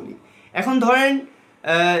কথা বলি, এখন ধরেন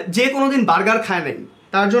যে কোনোদিন বার্গার খায় নাই,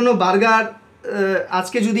 তার জন্য বার্গার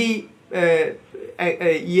আজকে যদি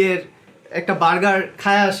একটা বার্গার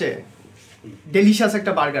খায় আসে, ডেলিশিয়াস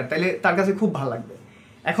একটা বার্গার, তাহলে তার কাছে খুব ভালো লাগবে।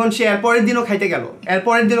 এখন সে এরপরের দিনও খাইতে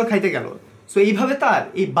গেল, সো এইভাবে তার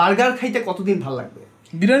এই বার্গার খাইতে কতদিন ভালো লাগবে?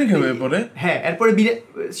 বিরিয়ানি খাবে এরপরে, হ্যাঁ, এরপরে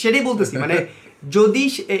সেটাই বলতেছি, মানে যদি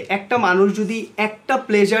একটা মানুষ যদি একটা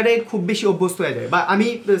প্লেজারে খুব বেশি অভ্যস্ত হয়ে যায়, বা আমি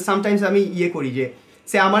সামটাইমস আমি করি যে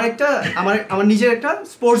সে আমার নিজের একটা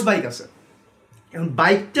স্পোর্টস বাইক আছে, এখন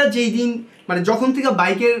বাইকটা যেই দিন মানে যখন থেকে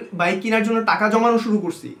বাইক কেনার জন্য টাকা জমানো শুরু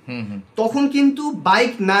করছি, তখন কিন্তু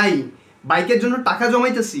বাইক নাই, বাইকের জন্য টাকা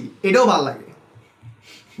জমাইতেছি, এটাও ভালো লাগে।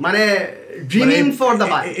 মানে ড্রিমিং ফর দ্য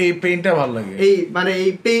বাইক, এই পেইনটা ভালো লাগে, এই মানে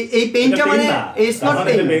এই পেইনটা মানে ইটস নট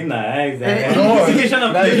পেইন না,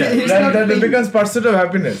 that becomes pursuit of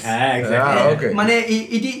happiness. Okay. মানে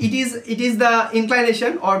it is the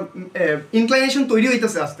inclination or inclination তৈরি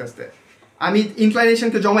হইতেছে আস্তে আস্তে, আমি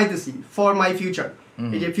ইনক্লাইনেশনকে জমাইতেছি ফর মাই ফিউচার,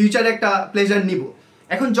 এই যে ফিউচারে একটা প্লেজার নিব।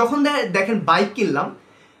 এখন যখন দেখেন বাইক কিনলাম,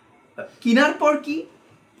 কেনার পর কি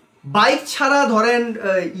বাইক ছাড়া ধরেন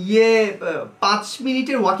 5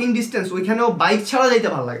 মিনিটের ওয়াকিং ডিস্টেন্স, ওইখানেও বাইক ছাড়া যাইতে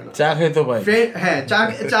ভালো লাগে না। চা খাইতো বাইক, হ্যাঁ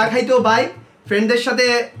চা খাইতেও বাইক, ফ্রেন্ডের সাথে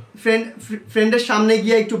ফ্রেন্ডের সামনে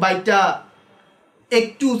গিয়ে একটু বাইকটা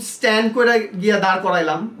একটু স্ট্যান্ড করে গিয়ে দাঁড়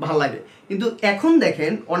করাইলাম, ভালো লাগে। কিন্তু এখন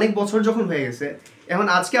দেখেন অনেক বছর যখন হয়ে গেছে, এখন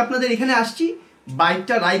আজকে আপনাদের এখানে আসছি,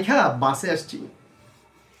 বাইকটা রাইখা বাসে আসছি।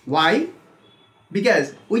 ওয়াই? বিকজ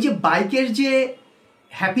ওই যে বাইকের যে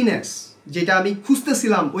হ্যাপিনেস যেটা আমি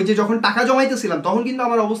খুঁজতেছিলাম, ওই যে যখন টাকা জমাইতেছিলাম, তখন কিন্তু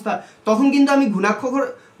আমার অবস্থা, তখন কিন্তু আমি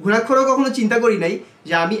ঘুণাক্ষরও কখনো চিন্তা করি নাই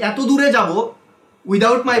যে আমি এত দূরে যাব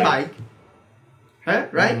উইদাউট মাই বাইক। হ্যাঁ,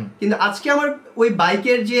 রাইট। কিন্তু আজকে আমার ওই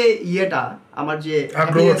বাইকের যে আমার যে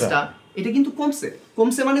হ্যাপিনেসটা, এটা কিন্তু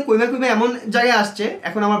কমছে মানে কইমা এমন জায়গায় আসছে,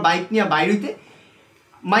 এখন আমার বাইক নিয়ে বাইরে হইতে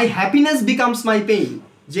my happiness becomes my pain.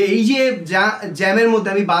 যে এই যে জ্যামের মধ্যে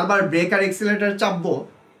আমি বারবার ব্রেক আর এক্সিলারেটর চাপবো,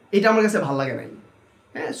 এটা আমার কাছে ভালো লাগে নাই।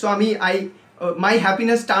 হ্যাঁ, সো আমি my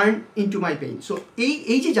happiness turn into my pain. So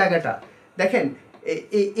এই যে জায়গাটা দেখেন,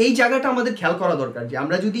 এই জায়গাটা আমাদের খেয়াল করা দরকার, যে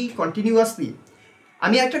আমরা যদি কন্টিনিউয়াসলি,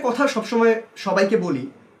 আমি একটা কথা সবসময় সবাইকে বলি,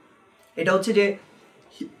 এটা হচ্ছে যে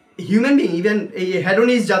হিউম্যান বিং, ইভেন এই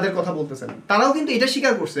হেডোনিস্ট যাদের কথা বলতেছেন, তারাও কিন্তু এটা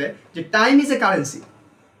স্বীকার করছে যে time is a currency,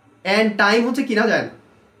 and time হচ্ছে কিনা যায় না।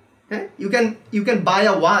 হ্যাঁ, you can buy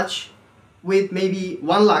a watch with maybe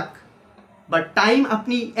 1 lakh, but time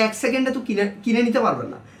আপনি 1 সেকেন্ডে তো কিনে নিতে পারবেন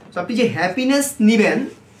না। সো আপনি যে হ্যাপিনেস নিবেন,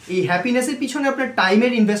 এই হ্যাপিনেসের পিছনে আপনার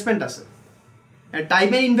টাইমের ইনভেস্টমেন্ট আছে।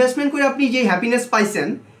 টাইমের ইনভেস্টমেন্ট করে আপনি যে হ্যাপিনেস পাইছেন,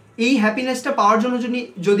 এই হ্যাপিনেসটা পাওয়ার জন্য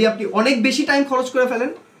যদি আপনি অনেক বেশি টাইম খরচ করে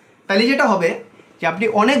ফেলেন, তাহলে যেটা হবে যে আপনি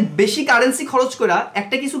অনেক বেশি কারেন্সি খরচ করে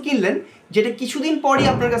একটা কিছু কিনলেন, যেটা কিছুদিন পরই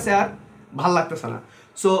আপনার কাছে আর ভাল লাগতেছে না।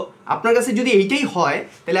 সো আপনার কাছে যদি এইটাই হয়,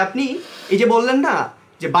 তাহলে আপনি এই যে বললেন না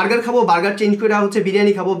যে বার্গার খাবো, বার্গার চেঞ্জ করে হচ্ছে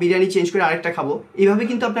বিরিয়ানি খাবো, বিরিয়ানি চেঞ্জ করে আরেকটা খাবো, এইভাবে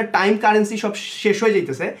কিন্তু আপনার টাইম কারেন্সি সব শেষ হয়ে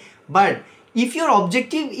যাইতেছে। But if your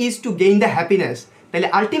objective is to gain the happiness, তাহলে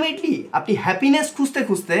আলটিমেটলি আপনি হ্যাপিনেস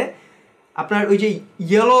খুঁজতে আপনার ওই যে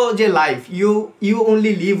ইয়েলো যে life, you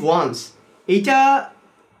only leave once, এইটা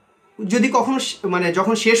যদি কখনো মানে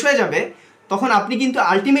যখন শেষ হয়ে যাবে, তখন আপনি কিন্তু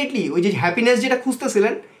আলটিমেটলি ওই যে হ্যাপিনেস যেটা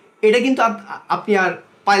খুঁজতেছিলেন, এটা কিন্তু আপনি আর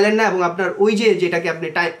পাইলেন না, এবং আপনার ওই যেটাকে আপনি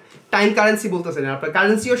টাইম কারেন্সি বলতেছেন, আপনার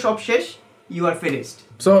কারেন্সিও সব শেষ, ইউ আর ফিনিশড।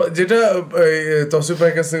 সো যেটা তৌসিফ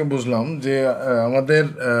ভাইয়ের কাছ থেকে বুঝলাম যে আমাদের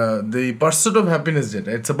দি পারসুট অফ হ্যাপিনেস যেটা,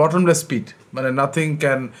 ইটস আ বটমলেস পিট, মানে nothing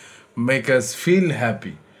can make us feel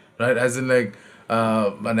happy, right? As in like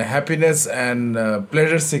মানে happiness and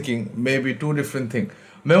pleasure seeking may be two different thing.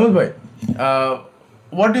 Mahmud ভাই,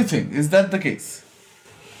 what do you think? Is that the case?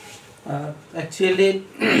 Actually,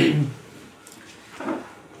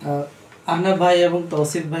 Ahnab ভাই এবং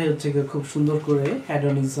তৌসিফ ভাই হচ্ছে খুব সুন্দর করে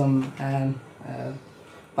হেডনিজম অ্যান্ড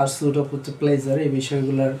পারসুট অফ হচ্ছে প্লেজার, এই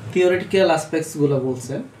বিষয়গুলোর থিওরিটিক্যাল অ্যাসপেক্টসগুলো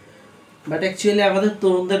বলছেন। বাট অ্যাকচুয়ালি আমাদের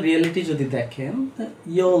তরুণদের রিয়েলিটি যদি দেখেন,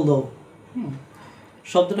 ইয়োলো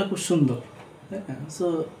শব্দটা খুব সুন্দর, সো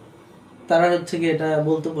তারা হচ্ছে কি এটা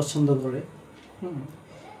বলতে পছন্দ করে।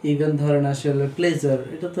 ইভেন ধরেন আসলে প্লেজার,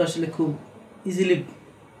 এটা তো আসলে খুব ইজিলি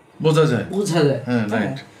বোঝা যায়,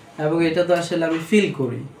 হ্যাঁ, এবং এটা তো আসলে আমি ফিল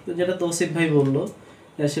করি। তো যেটা তৌসিফ ভাই বললো,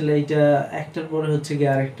 আসলে এইটা একটার পরে হচ্ছে কি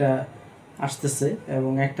আরেকটা আসতেছে,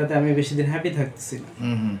 এবং একটাতে আমি বেশি দিন হ্যাপি থাকতেছি না।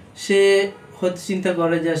 সে হয়তো চিন্তা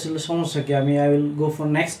করে যে আসলে সমস্যা কি, আমি I will go for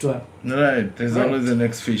next one, right? There is always the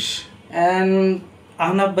next fish. And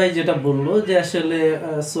Ahnab ভাই যেটা বললো যে আসলে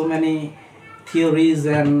so many theories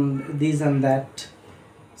and this and that,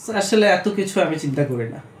 আসলে এত কিছু আমি চিন্তা করি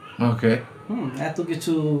না। ওকে, এত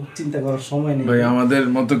কিছু চিন্তা করার সময় নেই ভাই, আমাদের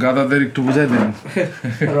মতো গাধাদের একটু বুঝাই দেন।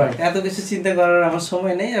 রাইট, এত কিছু চিন্তা করার আমার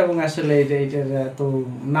সময় নেই, এবং আসলে এটা তো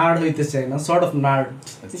নার্ড হইতে চাই না, সর্ট অফ নার্ড,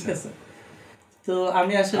 ঠিক আছে? তো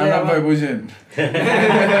আমি আসলে ভাই বুঝেন,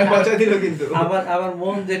 মজা দিল, কিন্তু আমার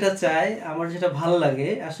মন যেটা চায়, আমার যেটা ভালো লাগে,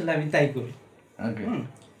 আসলে আমি তাই করি। ওকে,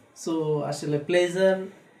 সো আসলে প্লেজার,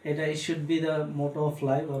 এটা it should be the Moto of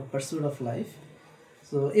life or pursuit of life.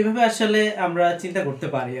 তো এভাবে আসলে আমরা চিন্তা করতে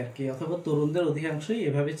পারি আর কি, অথবা তরুণদের অধিকাংশই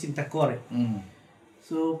এভাবে চিন্তা করে।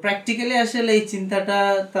 সো প্র্যাকটিক্যালি আসলে এই চিন্তাটা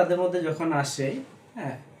তাদের মধ্যে যখন আসে,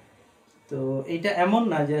 হ্যাঁ, তো এটা এমন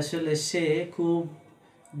না যে আসলে সে খুব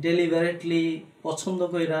ডেলিভারেটলি পছন্দ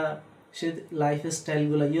কইরা সে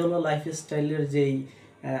লাইফস্টাইলগুলো, ইয়োলো লাইফস্টাইলের যেই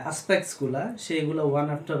আসপেক্টসগুলা সেগুলো ওয়ান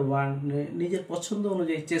আফটার ওয়ান নিজের পছন্দ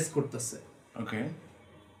অনুযায়ী চেস করতেছে। ওকে,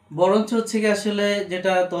 বরঞ্চ হচ্ছে কি আসলে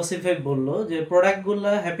যেটা তৌসিফ ভাই বললো যে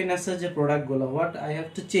প্রোডাক্টগুলো, হ্যাপিনেসের যে প্রোডাক্টগুলো, what I have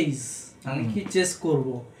two Chase, আমি কি চেস করব,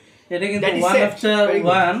 এটা কিন্তু ওয়ান আফটার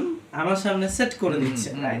ওয়ান আমার সামনে সেট করে দিচ্ছে,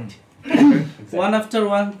 right? One after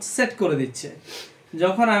one set করে দিচ্ছে।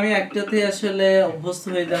 যখন আমি একটাতে আসলে অভ্যস্ত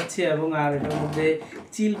হয়ে যাচ্ছি এবং আর এটার মধ্যে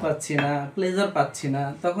চিল পাচ্ছি না, প্লেজার পাচ্ছি না,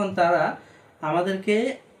 তখন তারা আমাদেরকে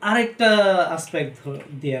আরেকটা আসপেক্ট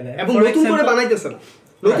দিয়ে দেয় এবং নতুন করে বানাইতেছে না,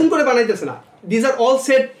 নতুন করে বানাইতেছে না, দিস আর অল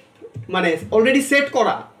সেট, মানে অলরেডি সেট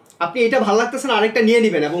করা। আপনি এটা ভালো লাগতেছে না, আরেকটা নিয়ে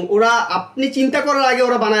নেবেন, এবং ওরা আপনি চিন্তা করার আগে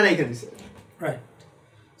ওরা বানায় রেখে দিছে, রাইট?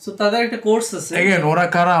 সো তাদের একটা কোর্স আছে। এগেন ওরা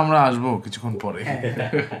কারা আমরা আসবো কিছুক্ষণ পরে।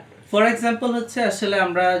 ফর এক্সাম্পল হচ্ছে আসলে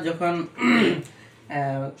আমরা যখন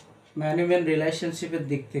ম্যান উইমেন রিলেশনশিপের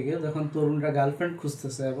দিক থেকে যখন তরুণরা গার্লফ্রেন্ড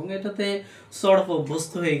খুঁজতেছে এবং এটাতে সর্ট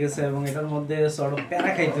অভ্যস্ত হয়ে গেছে এবং এটার মধ্যে সর্ট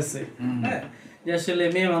প্যারা খাইতেছে, হ্যাঁ, যে আসলে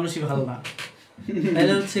মেয়ে মানুষই ভালো না,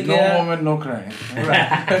 তাহলে হচ্ছে no moment no cry,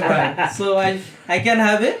 so I can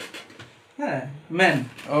have a, হ্যাঁ, ম্যান।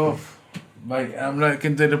 ও ভাই, আমরা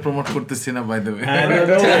কিন্তু এটা প্রমোট করতেছি না, by the way.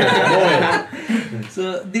 So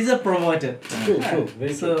these are promoted. True,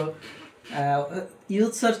 very So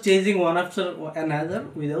youths are chasing one after another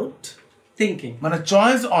without thinking. মানে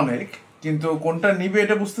চয়েস অনেক, কিন্তু কোনটা নিবে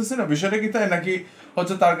এটা বুঝতেছে না। বিষয়টা কি তাই, নাকি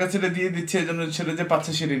হচ্ছে তার কাছে এটা দিয়ে দিচ্ছে, এজন্য ছেলে যে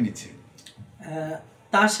পাচ্ছে সেটা নিচ্ছে,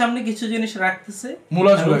 তার সামনে কিছু জিনিস রাখতেছে,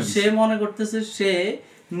 সে মনে করতেছে সে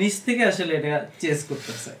নিচ থেকে আসলে এটা চেস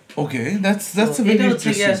করতেছে। ওকে, দ্যাটস আ এটা হচ্ছে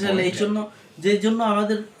কি আসলে এই জন্য, যে জন্য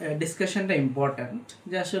আমাদের ডিসকাশনটা ইম্পর্ট্যান্ট,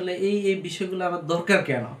 যে আসলে এই বিষয়গুলো আমার দরকার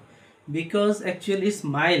কেন, because actually it's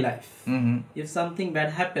my life, if something bad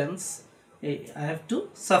happens I have to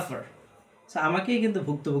suffer. So আমাকেই কিন্তু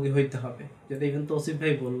ভুক্তভোগী হইতে হবে, যেটা ইভেন তৌসিফ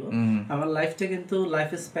ভাই বললো, আমার লাইফটা কিন্তু life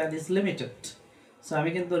span is limited. So আমি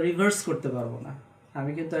কিন্তু রিভার্স করতে পারবো না,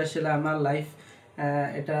 আমি কিন্তু আসলে আমার লাইফ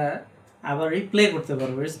এটা আবার রিপ্লে করতে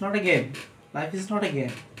পারবো। It's not a game, life is not a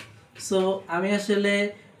game. So আমি আসলে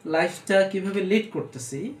লাইফটা কিভাবে লিড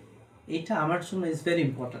করতেছি, এইটা আমার জন্য ইজ ভেরি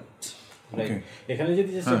ইম্পর্ট্যান্ট। এখানে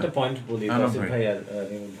যদি জাস্ট একটা পয়েন্ট বলি তৌসিফ ভাই আর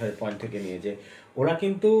রিমন ভাইয়ের পয়েন্ট থেকে নিয়ে, যে ওরা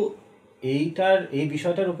কিন্তু এই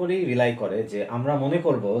বিষয়টার উপরেই রিলাই করে যে আমরা মনে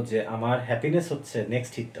করব যে আমার হ্যাপিনেস হচ্ছে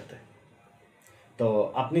নেক্সট হিটটাতে। তো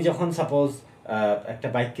আপনি যখন সাপোজ একটা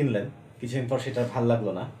বাইক কিনলেন, কিছুদিন পর সেটা ভালো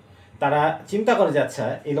লাগলো না, তারা চিন্তা করে যে আচ্ছা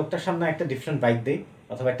এই লোকটার সামনে একটা ডিফারেন্ট বাইক দেই,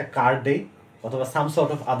 অথবা একটা কার দেই, অথবা some sort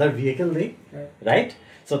of other vehicle দেই, রাইট?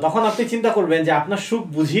 সো তখন আপনি চিন্তা করবেন যে আপনার সুখ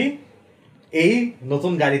বুঝি এই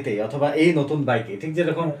নতুন গাড়িতেই অথবা এই নতুন বাইকে। ঠিক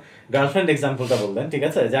যেরকম গার্লফ্রেন্ড এক্সাম্পলটা বললেন, ঠিক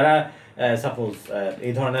আছে, যারা সাপোজ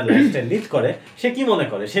এই ধরনের লাইফস্টাইল লিড করে, সে কি মনে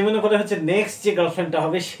করে? সে মনে করে হচ্ছে নেক্সট যে গার্লফ্রেন্ডটা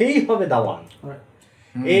হবে সেই হবে দা ওয়ান।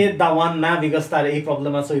 এ দা ওয়ান না, বিকজ তার এই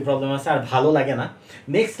প্রবলেম আছে, ওই প্রবলেম আছে, আর ভালো লাগে না,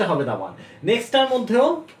 নেক্সটটা হবে দা ওয়ান। নেক্সটটার মধ্যেও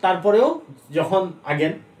তারপরেও যখন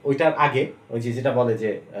ওইটার আগে ওই যেটা বলে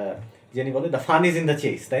যে যিনি বলে the fun is in the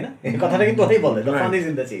chase, তাই না? এই কথাটা কিন্তু ওই বলে the fun is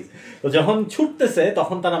in the chase. তো যখন ছুটতেছে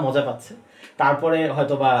তখন তারা মজা পাচ্ছে, তারপরে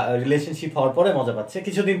হয়তো বা রিলেশনশিপ হওয়ার পরে মজা পাচ্ছে,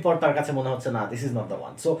 কিছুদিন পর তার কাছে মনে হচ্ছে না, this is not the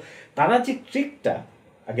one. So তারা যে ট্রিকটা,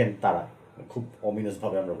 তারা খুব অমিনাস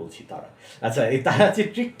ভাবে আমরা বলছি তারা, আচ্ছা, এই তারা যে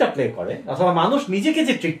ট্রিকটা প্লে করে, অথবা মানুষ নিজেকে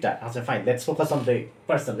যে ট্রিকটা, আচ্ছা fine, let's focus on the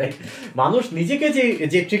person, right? মানুষ নিজেকে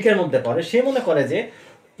যে ট্রিকের মধ্যে পড়ে, সে মনে করে যে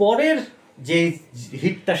পরের যে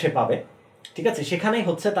হিটটা সে পাবে, ঠিক আছে, সেখানেই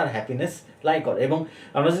হচ্ছে তার হ্যাপিনেস লাই করে। এবং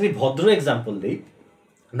আমরা যদি ভদ্র এক্সাম্পল দিই,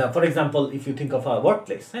 for example if you think of a work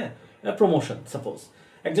place, হ্যাঁ, প্রমোশন, সাপোজ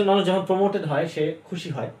একজন মানুষ যখন প্রমোটেড হয় সে খুশি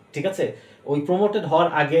হয়, ঠিক আছে, ওই প্রমোটেড হওয়ার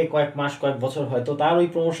আগে কয়েক মাস কয়েক বছর হয়তো তার ওই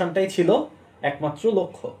প্রমোশনটাই ছিল একমাত্র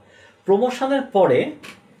লক্ষ্য। প্রমোশনের পরে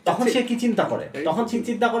তখন সে কি চিন্তা করে? তখন সে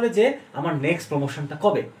চিন্তা করে যে আমার নেক্সট প্রমোশনটা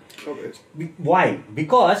কবে। ওয়াই?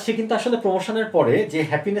 বিকজ সে কিন্তু আসলে প্রমোশনের পরে যে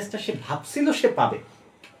হ্যাপিনেসটা সে ভাবছিল সে পাবে,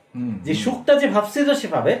 যে সুখটা যে ভাবছিল সে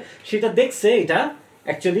পাবে, সেটা দেখছে এটা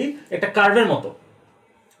অ্যাকচুয়ালি একটা কার্ভের মতো।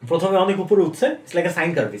 প্রথমে অনেক উপরে উঠছে, it's like a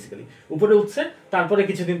sine curve basically, উপরে উঠছে, তারপরে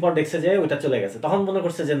কিছুদিন পর দেখছে যে ওইটা চলে গেছে। তখন মনে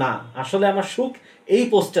করছে যে না, আসলে আমার সুখ এই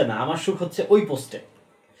পোস্টে না, আমার সুখ হচ্ছে ওই পোস্টে।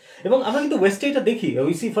 এবং আমরা কিন্তু ওয়েস্টে এটা দেখি,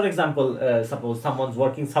 we see for example suppose someone's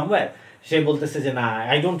working somewhere, সে বলতেছে যে না,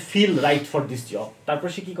 I don't feel right for this job, তারপর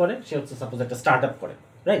সে কি করে? সে হচ্ছে সাপোজ একটা স্টার্ট আপ করে,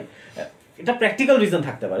 রাইট? এটা প্র্যাকটিক্যাল রিজন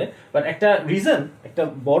থাকতে পারে, বাট একটা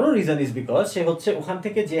বড় রিজন ইজ বিকজ সে হচ্ছে ওখান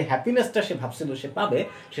থেকে যে হ্যাপিনেসটা সে ভাবছিল সে পাবে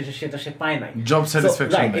সেটা সে পায় নাই, job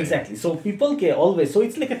satisfaction. Right, exactly. So পিপলকে always, so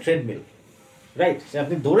it's like a treadmill, right?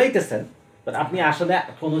 আপনি দৌড়াইতেছেন বাট আপনি আসলে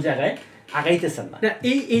কোনো জায়গায় আগাইতেছেন না।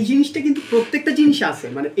 এই জিনিসটা কিন্তু প্রত্যেকটা জিনিস আছে,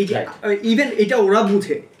 মানে এই যে ইভেন এটা ওরা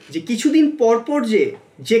বুঝে যে কিছুদিন পর পর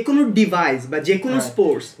যে কোনো ডিভাইস বা যে কোনো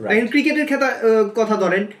স্পোর্টস, ক্রিকেটের কথা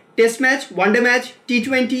ধরেন, test match, one day match,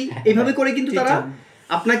 T20, এইভাবে করে কিন্তু তারা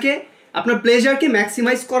আপনার প্লেজারকে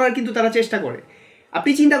ম্যাক্সিমাইজ করার কিন্তু তারা চেষ্টা করে।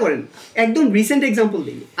 আপনি চিন্তা করেন, একদম রিসেন্ট এক্সাম্পল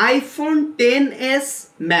দিই, iPhone XS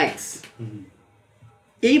Max,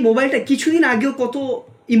 এই মোবাইলটা কিছুদিন আগেও কত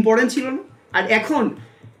ইম্পর্টেন্ট ছিল না? আর এখন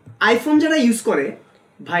আইফোন যারা ইউজ করে,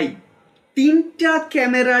 ভাই 3টা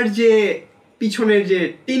ক্যামেরার যে পিছনের যে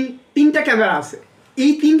তিনটা ক্যামেরা আছে,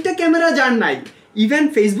 এই 3টা ক্যামেরা যার নাই, ইভেন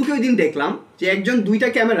ফেসবুকে ওই দিন দেখলাম যে একজন 2টা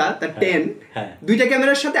ক্যামেরা, তার 10, 2টা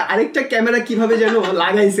ক্যামেরার সাথে আরেকটা ক্যামেরা কিভাবে যেন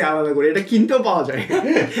লাগাইছে আলাদা করে, এটা কিনতেও পাওয়া যায়।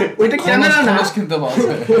 ওইটা ক্যামেরা না,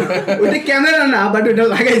 ওইটা ক্যামেরা না, বাট ওইটা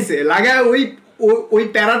লাগায় ওই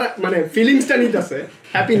প্যারাটা, মানে ফিলিংসটা নিতেছে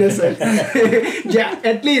হ্যাপিনেসের, যে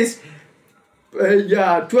অ্যাটলিস্ট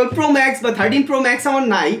 12 Pro Max বা 13 Pro Max আমার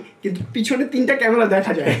নাই, কিন্তু পিছনে 3টা ক্যামেরা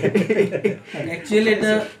দেখা যায়। অ্যাকচুয়ালি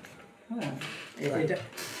এটা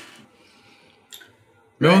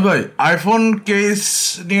মেহমুদ ভাই, আইফোন কেস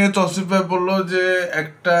নিয়ে তৌসিফ ভাই বললো যে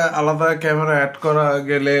একটা আলাদা ক্যামেরা অ্যাড করা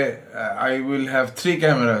গেলে I will have 3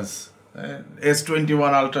 cameras.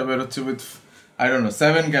 S21 Ultra বের হচ্ছে উইথ I don't know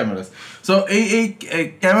 7 cameras. So এই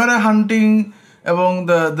ক্যামেরা হান্টিং এবং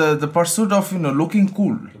the pursuit of looking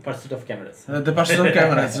cool, the pursuit of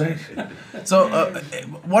cameras, right? So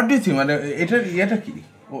what do you think, মানে এটা কি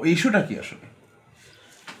ইস্যুটা কি আসলে?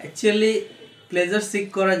 অ্যাকচুয়ালি প্লেজার সিক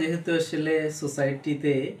করা যেহেতু আসলে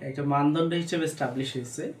সোসাইটিতে একটা মানদণ্ড হিসেবে এস্টাবলিশ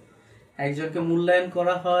হয়েছে, একজনকে মূল্যায়ন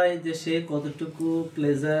করা হয় যে সে কতটুকু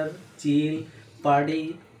প্লেজার, চিল, পার্টি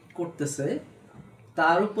করতেছে,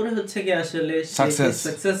 তার উপরে হচ্ছে কি আসলে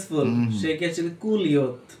সাকসেসফুল, সে কি আসলে কুল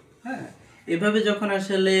ইয়ুথ। হ্যাঁ, এভাবে যখন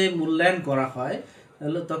আসলে মূল্যায়ন করা হয়,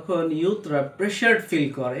 তাহলে তখন ইয়ুথরা প্রেশার ফিল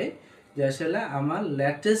করে যে আসলে আমার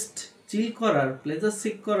লেটেস্ট চিল করার, প্লেজার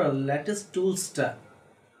সিক করার লেটেস্ট টুলসটা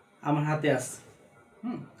আমার হাতে আছে।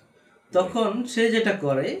 তখন সে যেটা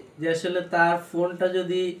করে যে আসলে তার ফোনটা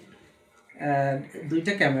যদি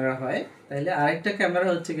 2টা ক্যামেরা হয়, তাহলে আরেকটা ক্যামেরা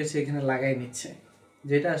হচ্ছে কি সেখানে লাগাই নিচ্ছে,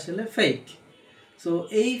 যেটা আসলে ফেক। সো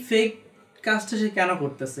এই ফেক কাজটা সে কেন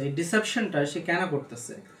করতেছে, এই ডিসেপশনটা সে কেন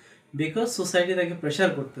করতেছে? বিকজ সোসাইটি তাকে প্রেশার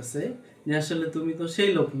করতেছে যে আসলে তুমি তো সেই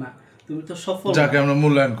লোক না, তুমি তো সফল, যাকে আমরা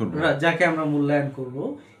মূল্যায়ন করব।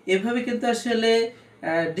 এভাবে কিন্তু আসলে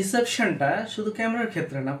ডিসেপশনটা শুধু ক্যামেরার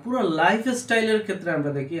ক্ষেত্রে না, পুরো লাইফ স্টাইলের ক্ষেত্রে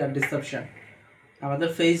আমরা দেখি। আর ডিসেপশন আমাদের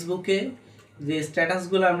ফেসবুকে যে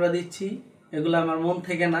স্ট্যাটাসগুলো আমরা দিচ্ছি, এগুলো আমার মন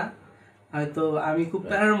থেকে না, হয়তো আমি খুব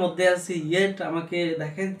প্যারার মধ্যে আছি, ইয়েট আমাকে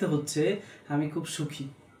দেখা দিতে হচ্ছে আমি খুব সুখী।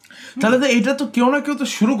 তাহলে তো এটা তো কেউ না কেউ তো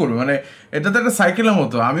শুরু করবে, মানে এটা তো একটা সাইকেলের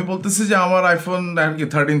মতো। আমি বলতেছি যে আমার আইফোন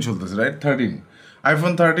 13 চলতেছে, রাইট? 13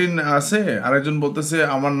 আইফোন 13 আছে, আরেকজন বলতেছে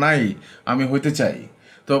আমার নাই, আমি হইতে চাই।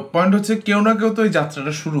 তো পয়েন্ট হচ্ছে কেউ না কেউ তো এই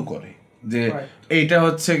যাত্রাটা শুরু করে যে এইটা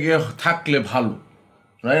হচ্ছে গিয়ে থাকলে ভালো,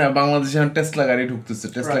 রাইট? বাংলাদেশে এখন টেসলা গাড়ি ঢুকতেছে,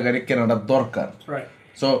 টেসলা গাড়ি কেনাটা দরকার।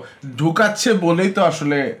 সো ঢুকাচ্ছে বলেই তো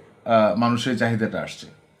আসলে মানুষের চাহিদাটা আসছে,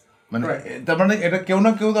 মানে তার মানে এটা কেউ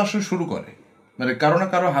না কেউ তো আসলে শুরু করে, মানে কারো না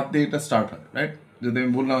কারো হাত দিয়ে এটা স্টার্ট হয়, রাইট? যদি আমি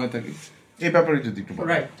ভুল না হয়ে থাকি এই ব্যাপারে যদি একটু বলেন।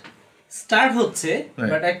 রাইট, স্টার্ট হচ্ছে,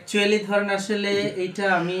 বাট অ্যাকচুয়ালি ধরেন আসলে এইটা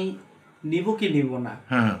আমি নিব কি নিব না,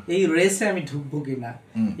 এই রেসে আমি ঢুকবো কি না,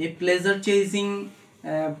 এই প্লেজার চেজিং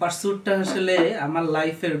পারসুটটা আসলে আমার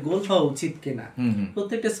লাইফের গোল হওয়া উচিত কিনা,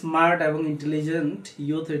 প্রত্যেকটা স্মার্ট এবং ইন্টেলিজেন্ট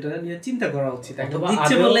ইউথ এটা নিয়ে চিন্তা করা উচিত।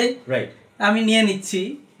 দিচ্ছে বলে আমি নিয়ে নিচ্ছি,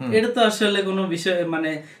 এটা তো আসলে কোনো বিষয়, মানে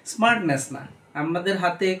স্মার্টনেস না। আমাদের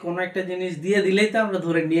হাতে কোনো একটা জিনিস দিয়ে দিলেই তো আমরা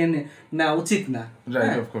ধরে নিয়ে নেওয়া উচিত না।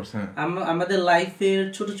 আমাদের লাইফের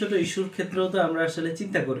ছোট ছোট ইস্যুর ক্ষেত্রেও তো আমরা আসলে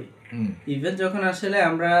চিন্তা করি। ইভেন যখন আসলে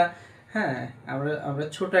আমরা আমরা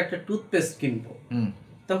ছোট একটা টুথপেস্ট কিনবো,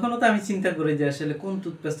 তখনও তো আমি চিন্তা করি যে আসলে কোন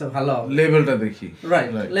টুথপেস্টটা ভালো হবে, লেভেলটা দেখি, রাইট,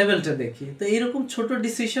 লেভেলটা দেখি। তো এরকম ছোট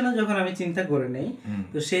ডিসিশনও যখন আমি চিন্তা করে নেই,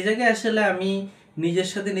 তো সেই জায়গায় আসলে আমি নিজের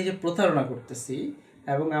সাথে নিজে প্রতারণা করতেছি,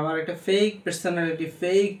 এবং আমার একটা ফেক পার্সোনালিটি,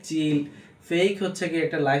 ফেক চিল, ফেক হচ্ছে কি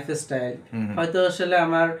একটা লাইফস্টাইল। হয়তো আসলে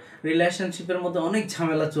আমার রিলেশনশিপের মধ্যে অনেক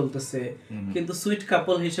ঝামেলা চলতেছে, কিন্তু সুইট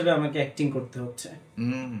কাপল হিসেবে আমাকে অ্যাক্টিং করতে হচ্ছে।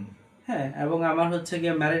 হ্যাঁ, এবং আমার হচ্ছে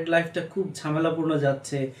গিয়ে ম্যারিড লাইফটা খুব ঝামেলাপূর্ণ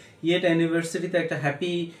যাচ্ছে, ইয়েট ইউনিভার্সিটিতে একটা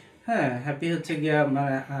হ্যাপি হচ্ছে গিয়া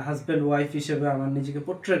মানে হাজব্যান্ড ওয়াইফ হিসেবে আমার নিজেকে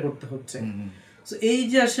পোর্ট্রে করতে হচ্ছে। সো এই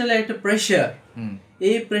যে আসলে একটা প্রেশার,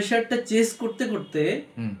 এই প্রেশারটা চেস করতে করতে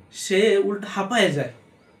সে উল্টা হাঁপায়ে যায়।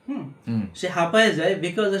 সে হাঁপায়ে যায়,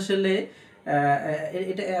 বিকজ আসলে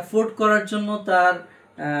এটা অ্যাফোর্ড করার জন্য তার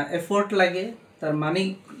এফোর্ট লাগে, তার মানি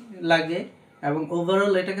লাগে, এবং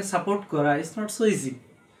ওভারঅল এটাকে সাপোর্ট করা it's not so easy.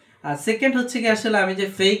 R second হচ্ছে কি আসলে আমি যে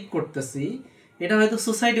ফেক করতেছি এটা হয়তো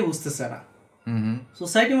সোসাইটি বুঝতেছে না,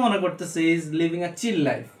 সোসাইটি মনে করতেছে is living a chill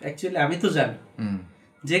life, actually আমি তো জানি,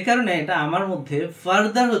 যে কারণে এটা আমার মধ্যে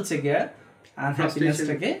ফার্দার হচ্ছে গিয়া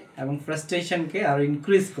আনহ্যাপিনেসটাকে এবং ফ্রাস্ট্রেশনকে আর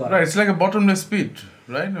ইনক্রিজ করে। Right, it's like a bottomless peat,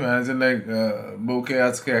 right? As in like বউকে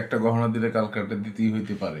আজকে একটা গহনা দিলে কালকে একটা দিতেই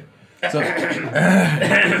হইতে পারে।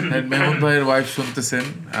 মেহমুদ ভাইয়ের ওয়াইফ শুনতেছেন,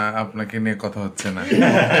 আপনাকে নিয়ে কথা হচ্ছে না।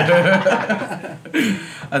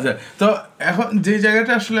 আচ্ছা, তো এখন যে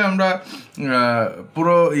জায়গাটা আসলে আমরা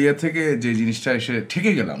পুরো ইয়ে থেকে যে জিনিসটা এসে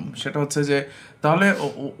ঠেকে গেলাম সেটা হচ্ছে যে তাহলে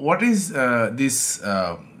what is this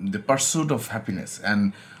the pursuit of happiness and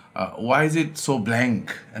why is it so blank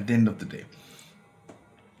at the end of the day?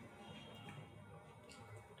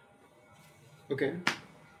 ওকে,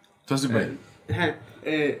 তৌসিফ ভাই। হ্যাঁ,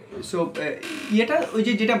 সো এটা ওই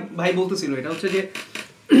যে যেটা ভাই বলতেছিল এটা হচ্ছে যে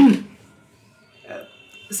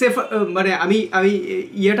সেফ, মানে আমি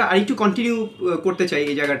ইয়েটা আরেকটু কন্টিনিউ করতে চাই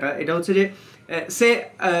এই জায়গাটা। এটা হচ্ছে যে সে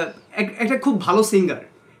একটা খুব ভালো সিঙ্গার,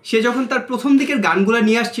 সে যখন তার প্রথম দিকের গানগুলো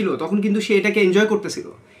নিয়ে আসছিল তখন কিন্তু সে এটাকে এনজয় করতেছিল।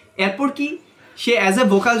 এরপর কি সে অ্যাজ এ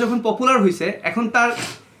ভোকাল যখন পপুলার হয়েছে, এখন তার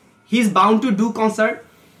he is bound to do concert,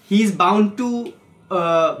 he is bound to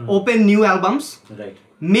open new albums.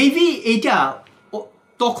 Maybe এইটা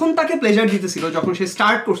তখন তাকে প্লেজার দিতেছিল যখন সে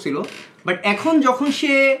স্টার্ট করছিল, বাট এখন যখন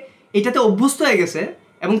সে এটাতে অভ্যস্ত হয়ে গেছে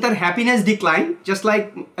এবং তার হ্যাপিনেস ডিক্লাইন, জাস্ট লাইক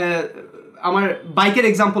আমার বাইকের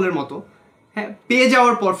এক্সাম্পলের মতো, হ্যাঁ, পেয়ে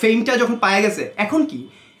যাওয়ার পর ফেমটা যখন পায়ে গেছে, এখন কি,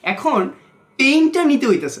 এখন পেইনটা নিতে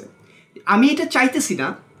হইতেছে। আমি এটা চাইতেছি না,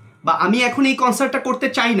 বা আমি এখন এই কনসার্টটা করতে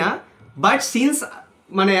চাই না, বাট সিন্স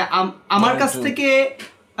মানে আমার কাছ থেকে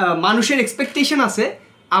মানুষের এক্সপেকটেশন আছে,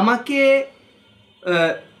 আমাকে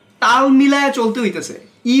তাল মিলায় চলতে হইতেছে,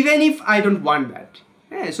 even if I don't want that.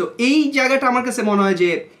 হ্যাঁ, সো এই জায়গাটা আমার কাছে মনে হয় যে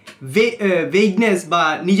ভেগনেস বা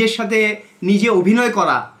নিজের সাথে নিজে অভিনয়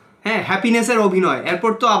করা, হ্যাঁ, হ্যাপিনেসের অভিনয়।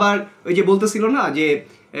 এরপর তো আবার ওই যে বলতেছিল না যে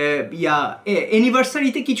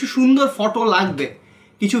অ্যানিভার্সারিতে কিছু সুন্দর ফটো লাগবে,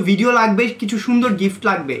 কিছু ভিডিও লাগবে, কিছু সুন্দর গিফট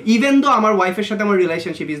লাগবে। ইভেন দো আমার ওয়াইফের সাথে আমার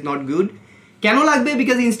রিলেশনশিপ ইজ নট গুড, কেন লাগবে?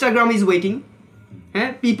 বিকজ ইনস্টাগ্রাম ইজ ওয়েটিং, হ্যাঁ,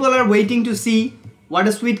 people R waiting to C what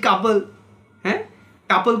a sweet কাপল, হ্যাঁ,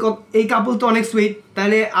 এই কাপল তো অনেক সুইট,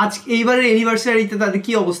 তাহলে আজ এইবারের অ্যানিভার্সারিতে তাদের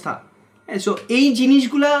কী অবস্থা? হ্যাঁ, সো এই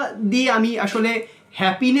জিনিসগুলা দিয়ে আমি আসলে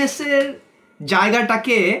হ্যাপিনেসের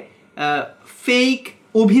জায়গাটাকে ফেক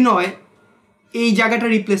অভিনয় এই জায়গাটা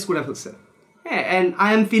রিপ্লেস করে ফেলছে। হ্যাঁ, and I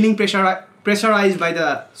am feeling pressurized by the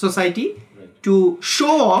society to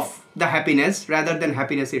show off the happiness rather than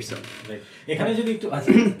happiness itself. এখানে যদি একটু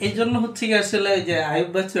এই জন্য হচ্ছে কি আসলে ওই যে আয়ুব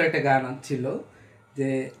বাচ্চুর একটা গান ছিল যে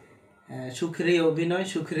সুখেরই অভিনয়,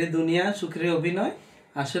 সুখেরই দুনিয়া, সুখেরই অভিনয়,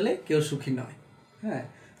 আসলে কেউ সুখী নয়। হ্যাঁ,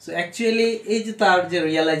 সো অ্যাকচুয়ালি এই যে তার যে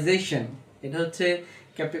রিয়েলাইজেশন, এটা হচ্ছে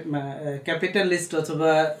ক্যাপিটালিস্ট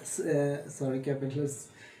অথবা ক্যাপিটালিস্ট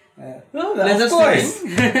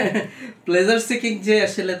প্লেজার সিকিং যে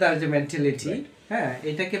আসলে তার যে মেন্টালিটি, হ্যাঁ,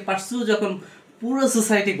 এটাকে পার্সু যখন পুরো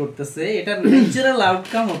সোসাইটি করতেছে, এটা ন্যাচারাল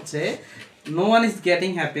আউটকাম হচ্ছে no one is getting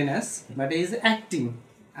happiness but is acting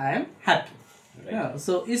I am happy.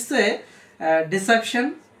 So it's a deception,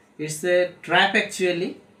 it's a trap actually,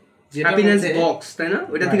 happiness box, তাই না?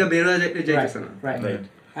 ওইটা থেকে বের হয়ে যাইতেছে না। রাইট।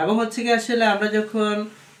 এবং হচ্ছে কি আসলে আমরা যখন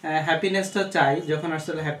হ্যাপিনেসটা চাই, যখন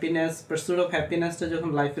আসলে হ্যাপিনেস, পারসুট অফ হ্যাপিনেসটা যখন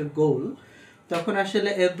লাইফের গোল, তখন আসলে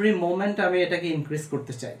এভরি মোমেন্ট আমি এটাকে ইনক্রিজ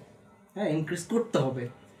করতে চাই। হ্যাঁ, ইনক্রিজ করতে হবে,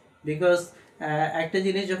 বিকজ একটা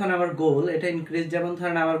জিনিস যখন আমার গোল এটা ইনক্রিজ, যেমন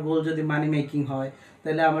ধরেন আমার গোল যদি মানি মেকিং হয়,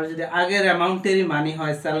 তাহলে আমার যদি আগের অ্যামাউন্টেরই মানি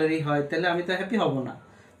হয়, স্যালারি হয়, তাহলে আমি তো হ্যাপি হব না,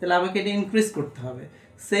 তাহলে আমাকে এটা ইনক্রিজ করতে হবে।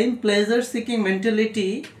 Same pleasure seeking mentality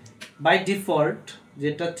by default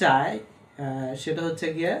যেটা চায় সেটা হচ্ছে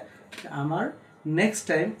গিয়ে আমার নেক্সট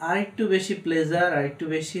টাইম আর একটু বেশি প্লেজার, আর একটু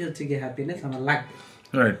বেশি হচ্ছে গিয়ে হ্যাপিনেস আমার লাগবে।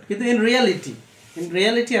 কিন্তু ইন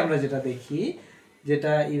রিয়ালিটি আমরা যেটা দেখি,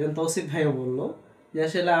 যেটা ইভেন তৌসিফ ভাইও বললো, যে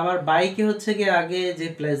আসলে আমার বাইকে হচ্ছে গিয়ে আগে যে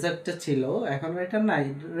প্লেজারটা ছিল এখন এটা নাই,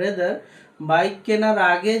 রেদার বাইক কেনার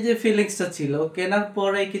আগে যে ফিলিংসটা ছিল, কেনার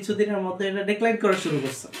পরে কিছুদিনের মধ্যে এটা ডিক্লাইন করা শুরু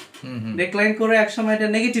করছে, ডিক্লাইন করে একসময় এটা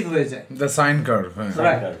নেগেটিভ হয়ে যায়, the sign curve.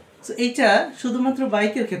 Right. So এইটা শুধুমাত্র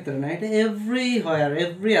বাইকের ক্ষেত্রে না, এটা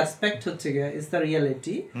এভরি অ্যাসপেক্ট হচ্ছে গিয়ে ইজ দ্য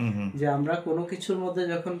রিয়ালিটি, যে আমরা কোনো কিছুর মধ্যে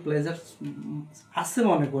যখন প্লেজার আছে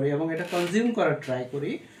মনে করি এবং এটা কনজিউম করার ট্রাই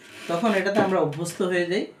করি, তখন এটাতে আমরা অভ্যস্ত হয়ে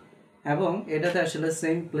যাই এবং এটাতে আসলে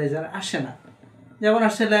সেম প্লেজার আসে না। যেমন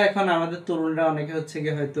আসলে এখন আমাদের তরুণরা অনেকে হচ্ছে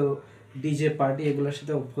গিয়ে হয়তো ডিজে পার্টি এগুলোর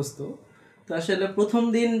সাথে অভ্যস্ত, তো তো আসলে প্রথম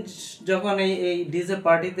দিন যখন এই ডিজে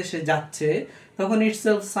পার্টিতে সে যাচ্ছে তখন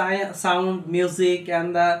itself sound music and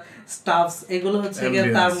the stuffs এগুলো হচ্ছে গিয়ে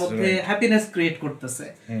তার মধ্যে হ্যাপিনেস ক্রিয়েট করতেছে।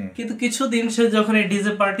 কিন্তু কিছুদিন সে যখন এই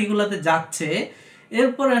ডিজে পার্টিগুলোতে যাচ্ছে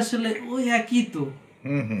এরপর আসলে ওই একই তো,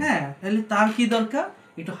 হ্যাঁ তাহলে তার কি দরকার,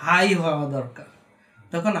 একটু হাই হওয়া দরকার।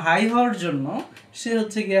 তখন হাই হওয়ার জন্য সে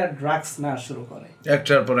হচ্ছে গিয়ে ড্রাগস নেওয়া শুরু করে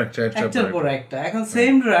একটার পর একটা। এখন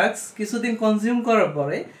সেম ড্রাগস কিছুদিন কনজিউম করার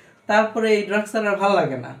পরে তারপরে এই ড্রাগস আর ভালো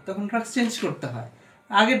লাগে না, তখন ড্রাগস চেঞ্জ করতে হয়।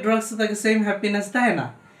 আগে ড্রাগস তাকে সেম হ্যাপিনেস দেয় না।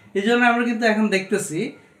 এই জন্য আমরা কিন্তু এখন দেখতেছি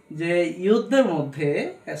যে ইউথদের মধ্যে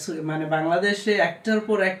মানে বাংলাদেশে একটার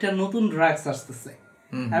পর একটা নতুন ড্রাগস আসতেছে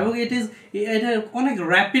এবং এটা অনেক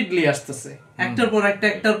র্যাপিডলি আসতেছে,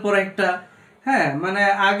 একটার পর একটা। হ্যাঁ মানে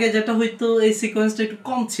আগে যেটা হইতো এই সিকোয়েন্সটা একটু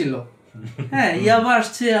কম ছিল। হ্যাঁ ইয়াবা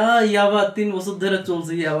আসছে, ইয়াবা 3 বছর ধরে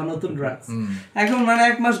চলছে, ইয়াবা নতুন ড্রাগস। এখন মানে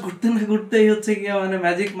 1 মাস ঘুরতে না ঘুরতেই হচ্ছে গিয়া মানে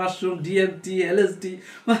ম্যাজিক মাশরুম, ডিএমটি, এলএসডি,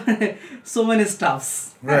 মানে সো মেনি স্টাফস।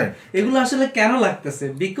 এগুলো আসলে কেন লাগতেছে?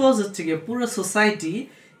 বিকজ হচ্ছে গিয়ে পুরো সোসাইটি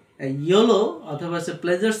ইয়োলো অথবা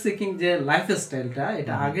প্লেজার সিকিং যে লাইফস্টাইলটা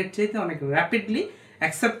এটা আগের চাইতে অনেক র্যাপিডলি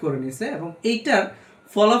অ্যাকসেপ্ট করে নিছে এবং এইটার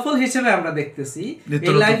ফলাফল হিসেবে আমরা দেখতেছি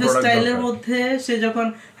এই লাইফস্টাইলের মধ্যে সে যখন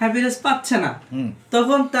হ্যাপিনেস পাচ্ছে না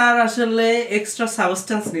তখন তার আসলে এক্সট্রা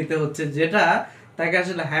সাবস্টেন্স নিতে হচ্ছে যেটা তাকে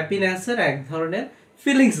আসলে হ্যাপিনেসের এক ধরনের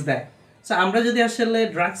ফিলিংস দেয়। সো আমরা যদি আসলে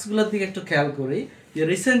ড্রাগসগুলোর দিকে একটু খেয়াল করি যে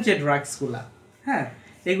রিসেন্ট যে ড্রাগসগুলা, হ্যাঁ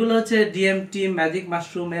এগুলো হচ্ছে ডিএমটি, ম্যাজিক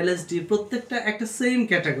মাশরুম, এলএসডি, প্রত্যেকটা একটা সেম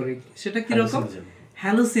ক্যাটাগরি। সেটা কিরকম?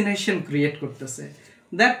 হ্যালুসিনেশন ক্রিয়েট করতেছে।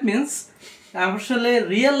 দ্যাট মিনস আসলে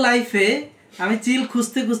রিয়েল লাইফে আমি চিল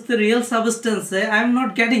খুঁজতে খুঁজতে রিয়েল সাবস্টেন্সে I am not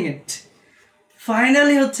getting it.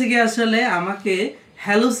 Finally হচ্ছে কি আসলে আমাকে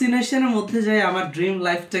হ্যালুসিনেশনের মধ্যে যাই আমার ড্রিম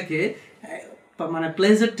লাইফটাকে মানে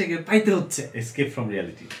প্লেজারটাকে পাইতে হচ্ছে, এসকেপ ফ্রম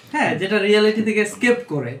রিয়ালিটি। হ্যাঁ যেটা রিয়ালিটি থেকে এসকেপ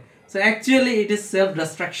করে। So actually it is self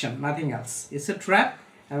destruction, nothing else. It's a trap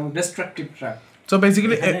এবং ডিস্ট্রাকটিভ ট্র্যাপ। সো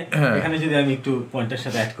বেসিক্যালি এখানে যদি আমি একটু পয়েন্টের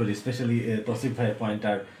সাথে অ্যাড করি, স্পেশালি তৌসিফ ভাইয়ের পয়েন্ট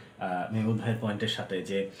আর মেহমুদ ভাইয়ের পয়েন্টের সাথে,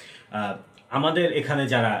 যে আমাদের এখানে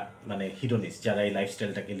যারা মানে হিডোনিস্ট, যারা এই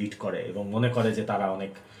লাইফস্টাইলটাকে লিড করে এবং মনে করে যে তারা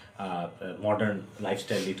অনেক মডার্ন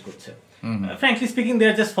লাইফস্টাইল লিড করছে, frankly speaking they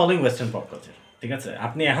are just following western pop culture. ঠিক আছে,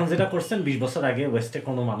 আপনি এখন যেটা করছেন 20 বছর আগে ওয়েস্টে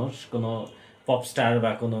কোনো মানুষ, কোনো পপ স্টার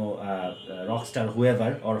বা কোনো rock star,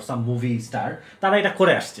 whoever or some movie star, তারা এটা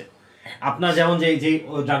করে আসছে। আপনার যেমন যে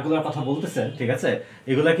ড্রাগগুলোর কথা বলতেছেন, ঠিক আছে,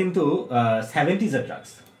 এগুলা কিন্তু 70s এর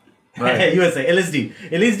drugs. USA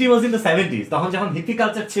LSD was in the 70s। তখন যখন হিপি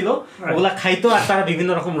কালচার ছিল ওগুলা খাইতো আর তারা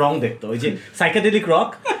বিভিন্ন রকম রং দেখতো, ওই যে psychedelic rock.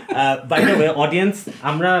 By the way audience,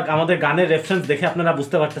 আমরা আমাদের গানের রেফারেন্স দেখে আপনারা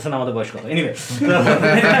বুঝতে পারতেছেন আমাদের বয়স কত। এনিওয়ে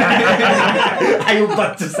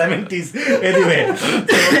বাচ্চা 70s। এনিওয়ে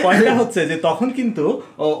পয়েন্টটা হচ্ছে যে তখন কিন্তু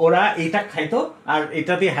ওরা এইটা খাইতো আর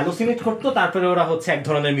এটা দিয়ে হ্যালুসিনেট করতো, তারপরে ওরা হচ্ছে এক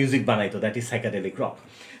ধরনের মিউজিক বানাইতো, দ্যাট ইজ সাইকেডেলিক রক।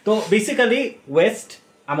 তো বেসিক্যালি ওয়েস্ট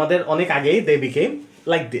আমাদের অনেক আগেই they became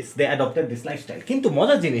like this, they adopted this lifestyle। কিন্তু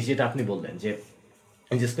মজার জিনিস যেটা আপনি বললেন যে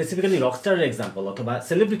স্পেসিফিক্যালি রকস্টারের এক্সাম্পল অথবা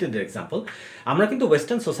সেলিব্রিটিদের এক্সাম্পল, আমরা কিন্তু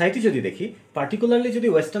ওয়েস্টার্ন সোসাইটি যদি দেখি, পার্টিকুলারলি যদি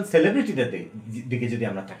ওয়েস্টার্ন সেলিব্রিটিদের দিকে যদি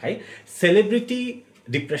আমরা তাকাই, celebrity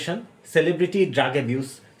depression, celebrity drug abuse,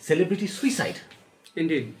 celebrity suicide,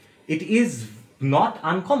 indeed it is not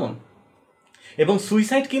uncommon. এবং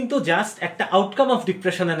সুইসাইড কিন্তু জাস্ট একটা outcome of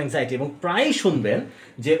depression and anxiety. এবং প্রায়ই শুনবেন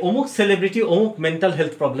যে অমুক সেলিব্রিটি অমুক মেন্টাল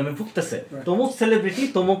হেলথ প্রবলেমে ভুগতেছে, তমুক সেলিব্রিটি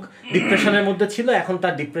তমুক ডিপ্রেশনের মধ্যে ছিল, এখন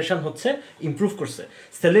তার ডিপ্রেশন হচ্ছে ইমপ্রুভ করছে।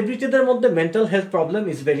 সেলিব্রিটিদের মধ্যে mental health problem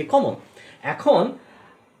is very common. এখন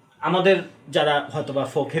আমাদের যারা হয়তোবা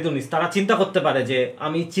ফোক হেডোনিস্ট, তারা চিন্তা করতে পারে যে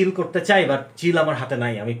আমি চিল করতে চাই, বাট চিল আমার হাতে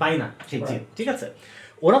নাই, আমি পাই না সেই চিল। ঠিক আছে,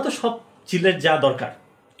 ওরা তো সব চিলের যা দরকার,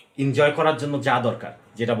 এনজয় করার জন্য যা দরকার,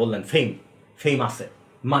 যেটা বললেন ফেম আছে,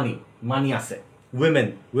 মানি আছে,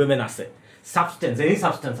 উইমেন আছে, সাবস্টেন্স, এনি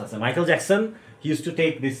সাবস্টেন্স আছে। Michael Jackson he use to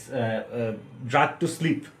take this drug to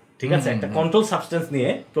sleep. ঠিক আছে, একটা কন্ট্রোল সাবস্টেন্স নিয়ে,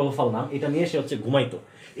 প্রোপোফল নাম, এটা নিয়ে সে হচ্ছে ঘুমাইতো।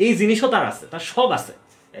 এই জিনিসও তার আছে, তার সব আছে।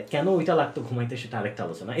 কেন ওইটা লাগতো ঘুমাইতে সেটা আরেকটা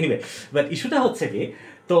আলোচনা। এনিওয়ে, বাট ইস্যুটা হচ্ছে কি,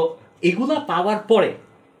 তো এগুলা পাওয়ার পরে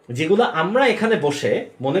যেগুলো আমরা এখানে বসে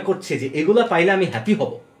মনে করছি যে এগুলা পাইলে আমি হ্যাপি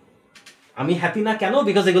হব, আমি হ্যাপি না কেন?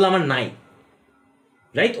 বিকজ এগুলো আমার নাই,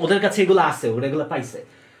 রাইট? ওদের কাছে এগুলো আছে, ওরা এগুলো পাইছে,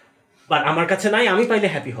 বাট আমার কাছে নাই, আমি পাইলে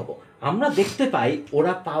হ্যাপি হব। আমরা দেখতে পাই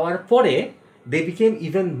ওরা পাওয়ার পরে they became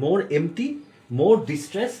even more empty, more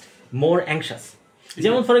distressed, more anxious.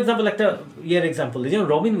 যেমন ফর এক্সাম্পল একটা এক্সাম্পল, যেমন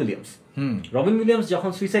রবিন উইলিয়ামস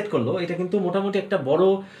যখন সুইসাইড করলো, এটা কিন্তু মোটামুটি একটা বড়,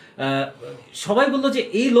 সবাই বললো যে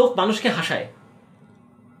এই লোক মানুষকে হাসায়,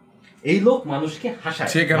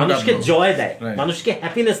 মানুষকে জয় দেয়, মানুষকে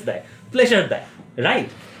হ্যাপিনেস দেয়, প্লেজার দেয়, রাইট?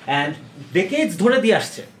 অ্যান্ড ডেকেডস ধরে দিয়ে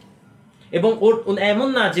আসছে। এবং এমন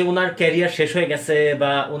না যে ওনার ক্যারিয়ার শেষ হয়ে গেছে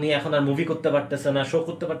বা উনি এখন আর মুভি করতে পারতেছে না, শো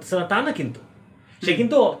করতে পারতেছে না, তা না। কিন্তু সে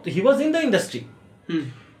কিন্তু he was in the industry.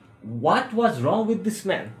 What was wrong with this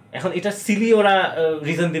man? এখন এটা সিলি ওরা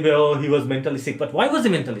রিজন দিবে, oh he was mentally sick, but why was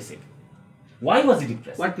he mentally sick? Why was he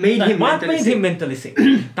depressed? What made him mentally sick?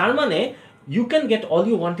 তার মানে you can get all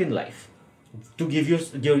you want in life to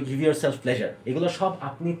give yourself pleasure. এগুলো সব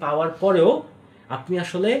আপনি পাওয়ার পরেও আপনি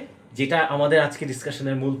আসলে, যেটা আমাদের আজকে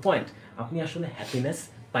ডিসকাশনের মূল পয়েন্ট, আপনি আসলে হ্যাপিনেস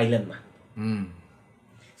পাইলেন না।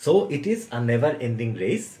 So it is a never ending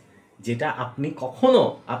race, যেটা আপনি কখনো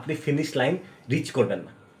আপনি ফিনিশ লাইন রিচ করবেন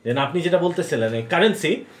না। যেন আপনি যেটা বলতেছিলেন,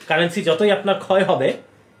 কারেন্সি যতই আপনার ক্ষয় হবে,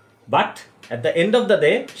 but at the end of the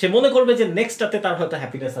day সে মনে করবে যে নেক্সটটাতে তার হয়তো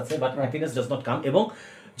হ্যাপিনেস আছে, but happiness does not come. এবং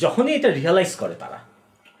যখনই এটা রিয়েলাইজ করে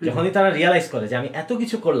তারা রিয়েলাইজ করে যে আমি এত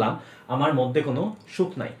কিছু করলাম, আমার মধ্যে কোনো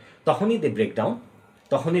সুখ নাই, তখনই দে ব্রেক ডাউন,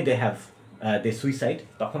 তখনই দে হ্যাভ দে সুইসাইড,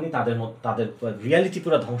 তখনই তাদের রিয়ালিটি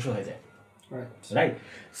পুরো ধ্বংস হয়ে যায়। Right?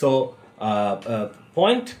 So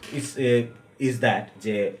point is that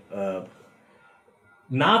যে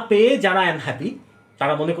না পেয়ে যারা আনহ্যাপি,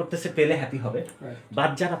 তারা মনে করতেছে পেলে হ্যাপি হবে,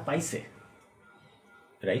 বাট যারা পাইছে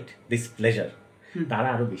রাইট দিস প্লেজার, তারা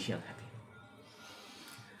আরো বেশি আনহ্যাপি।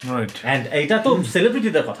 রাইট। এন্ড এইটা তো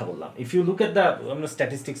সেলিব্রিটিদের কথা বললাম। If you look at the, আমরা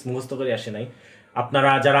স্ট্যাটিস্টিক্স মুখস্থ করে আসে নাই,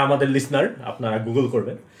 আপনারা যারা আমাদের লিসনার আপনারা গুগল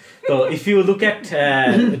করবেন। তো if you look at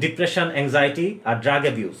depression, anxiety আর ড্রাগ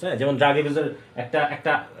অ্যাবিউজ, যেমন ড্রাগ অ্যাবিউজের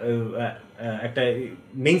একটা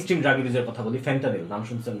মেইন স্ট্রিম ড্রাগ অ্যাবিউজের কথা বলি, ফেন্টানিল, নাম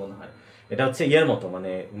শুনছেন মনে হয়। এটা হচ্ছে ইয়ের মতো,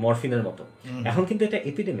 মানে মরফিনের মতো। এখন কিন্তু এটা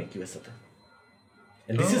এপিডেমিক ইউএসএতে।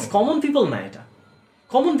 দিস ইজ কমন পিপল না, এটা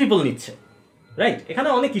কমন পিপল নিচ্ছে। রাইট? এখানে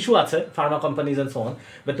অনেক ইস্যু আছে, pharma companies and so on,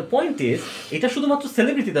 but the point is এটা শুধুমাত্র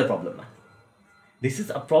সেলিব্রিটিদের প্রবলেম না, this is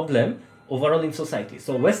a problem overall in society.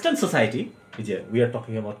 So western society, এই যে উই আর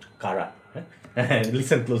টকিং অ্যাবাউট কারা,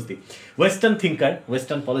 listen closely, western thinker,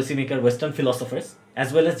 western policy maker, western philosophers, as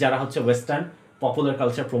well as যারা হচ্ছে western popular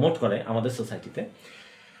culture promote করে আমাদের সোসাইটিতে,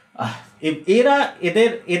 এরা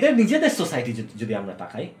এদের নিজেদের সোসাইটি যদি আমরা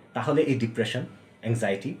তাকাই, তাহলে এই ডিপ্রেশন,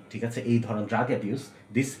 অ্যাংজাইটি, ঠিক আছে, এই ধরনের drug abuse,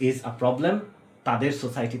 this is a problem তাদের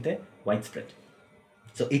সোসাইটিতে ওয়াইড স্প্রেড।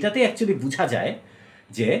 সো এটাতে অ্যাকচুয়ালি বোঝা যায়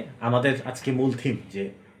যে আমাদের আজকে মূল থিম, যে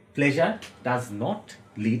pleasure does not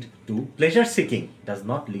lead to, pleasure seeking does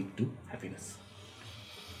not lead to happiness.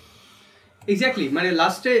 Exactly, মানে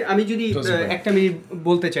লাস্টে আমি যদি একটা মিনিট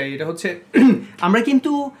বলতে চাই, এটা হচ্ছে আমরা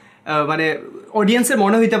কিন্তু মানে অডিয়েন্সের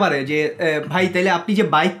মনে হইতে পারে যে ভাই তাইলে আপনি যে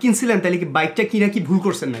বাইক কিনছিলেন, তাহলে কি বাইকটা কিনা কি ভুল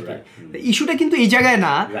করছেন নাকি? ইস্যুটা কিন্তু এই জায়গায়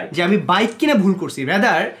না যে আমি বাইক কিনে ভুল করছি,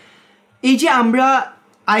 রাদার এই যে আমরা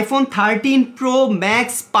আইফোন 13 Pro Max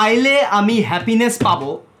পাইলে আমি হ্যাপিনেস পাবো,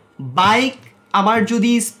 বাইক আমার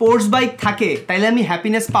যদি স্পোর্টস বাইক থাকে তাইলে আমি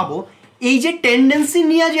হ্যাপিনেস পাবো, এই যে টেন্ডেন্সি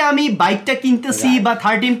নিয়ে যে আমি বাইকটা কিনতেছি বা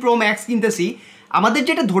 13 Pro Max কিনতেছি, আমাদের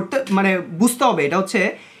যেটা ধরতে মানে বুঝতে হবে, এটা হচ্ছে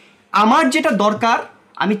আমার যেটা দরকার,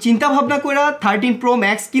 আমি চিন্তা ভাবনা করে 13 Pro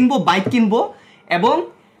Max কিনবো, বাইক কিনবো, এবং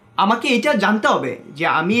আমাকে এটা জানতে হবে যে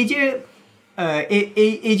আমি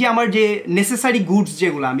এই যে আমার যে নেসেসারি গুডস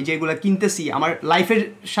যেগুলো কিনতেছি, আমার লাইফের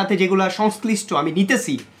সাথে যেগুলো সংশ্লিষ্ট আমি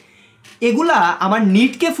নিতেছি, এগুলা আমার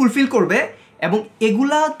নিডকে ফুলফিল করবে, এবং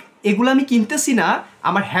এগুলা আমি কিনতেছি না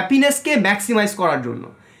আমার হ্যাপিনেসকে ম্যাক্সিমাইজ করার জন্য,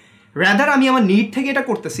 রাদার আমি আমার নিড থেকে এটা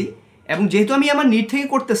করতেছি। এবং যেহেতু আমি আমার নিড থেকে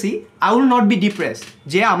করতেছি, I will not be depressed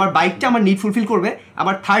যে আমার বাইকটা আমার নিড ফুলফিল করবে,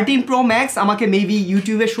 আমার 13 Pro Max আমাকে মেবি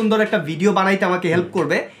ইউটিউবে সুন্দর একটা ভিডিও বানাইতে আমাকে হেল্প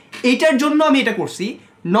করবে, এইটার জন্য আমি এটা করছি,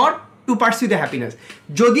 not to pursue the happiness.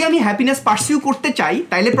 যদি আমি হ্যাপিনেস পারসিউ করতে চাই,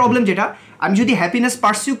 তাইলে প্রবলেম যেটা, আমি যদি হ্যাপিনেস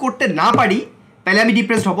পারসিউ করতে না পারি, তাহলে আমি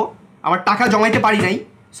ডিপ্রেসড হব, আমার টাকা জমাইতে পারি নাই,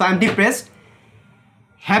 so I am depressed.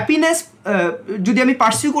 Happiness যদি আমি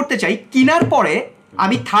পারসিউ করতে চাই, কেনার পরে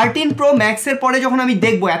আমি 13 Pro Max এর পরে যখন আমি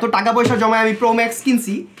দেখবো এত টাকা পয়সা জমায় আমি Pro Max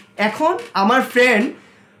কিনছি, এখন আমার ফ্রেন্ড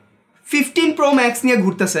 15 Pro Max নিয়ে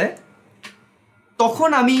ঘুরতেছে, তখন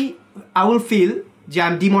আই উইল ফিল যে আই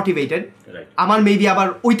এম ডিমোটিভেটেড, আমার মেবি আবার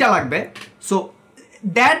ওইটা লাগবে। So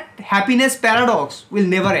that happiness paradox will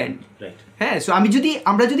never and. হ্যাঁ, সো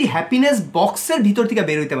আমরা যদি হ্যাপিনেস বক্সের ভিতর থেকে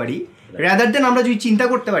বের হইতে পারি, রাদার দেন আমরা যদি চিন্তা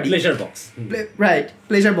করতে পারি pleasure box, right,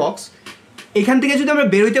 pleasure box, এখান থেকে যদি আমরা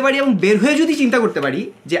বের হইতে পারি এবং বের হয়ে যদি চিন্তা করতে পারি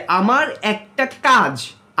যে আমার একটা কাজ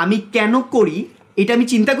আমি কেন করি, এটা আমি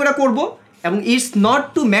চিন্তা করে করব, এবং it's not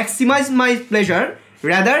to maximise my pleasure,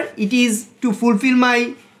 rather it is two fulfil my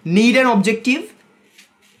need and objective,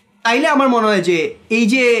 তাইলে আমার মনে হয় যে এই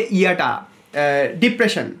যে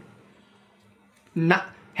ডিপ্রেশন না,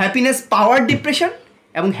 হ্যাপিনেস পাওয়ার ডিপ্রেশন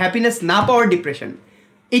এবং হ্যাপিনেস না পাওয়ার ডিপ্রেশন,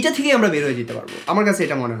 এটা থেকে আমরা বের হয়ে যেতে পারবো, আমার কাছে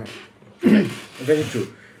এটা মনে হয়। Very true.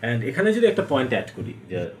 অ্যান্ড এখানে যদি একটা পয়েন্ট অ্যাড করি,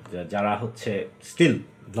 যে যারা হচ্ছে স্টিল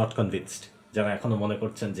নট কনভিন্সড, যারা এখনো মনে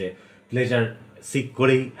করছেন যে প্লেজার সিক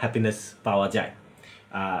করেই হ্যাপিনেস পাওয়া যায়।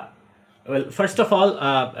 Well, first of all,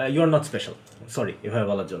 you are not special, sorry এভাবে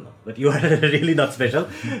বলার জন্য, but you are really not special,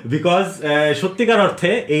 because সত্যিকার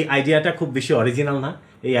অর্থে এই আইডিয়াটা খুব বেশি অরিজিনাল না,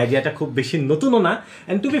 এই আইডিয়াটা খুব বেশি নতুনও না,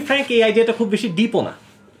 অ্যান্ড টু বি ফ্র্যাঙ্ক এই আইডিয়াটা খুব বেশি ডিপও না,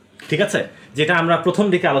 ঠিক আছে? যেটা আমরা প্রথম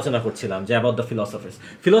দিকে আলোচনা করছিলাম যে about the philosophers,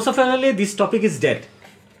 philosophically this topic is dead.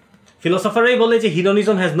 ফিলসফাররাই বলে যে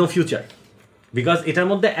hedonism has no future, because এটার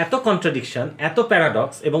মধ্যে এত কন্ট্রাডিকশন, এত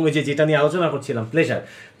প্যারাডক্স, এবং ওই যেটা নিয়ে আলোচনা করছিলাম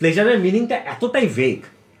প্লেজারের মিনিংটা এতটাই ভেগ,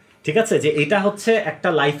 ঠিক আছে, যে এটা হচ্ছে একটা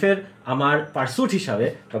লাইফের আমার পারসুট হিসাবে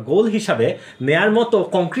বা গোল হিসাবে নেয়ার মতো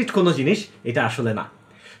কংক্রিট কোনো জিনিস এটা আসলে না।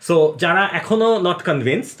 সো যারা এখনো নট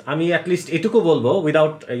কনভিন্সড, আমি অ্যাটলিস্ট এটুকু বলবো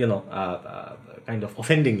without kind of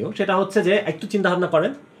offending you, সেটা হচ্ছে যে একটু চিন্তাভাবনা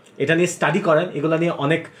করেন, এটা নিয়ে স্টাডি করেন, এগুলো নিয়ে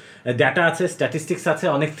অনেক ডেটা আছে, স্ট্যাটিস্টিক্স আছে,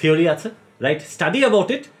 অনেক থিওরি আছে, right? Study about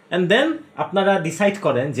it and then আপনারা ডিসাইড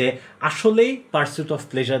করেন যে আসলেই পারসুট অফ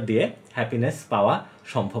প্লেজার দিয়ে হ্যাপিনেস পাওয়া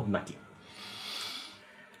সম্ভব নাকি।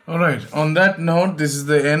 Alright, on that note, this is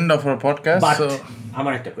the end of our podcast. But So,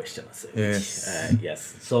 আমার একটা কোয়েশ্চেন আছে। Yes.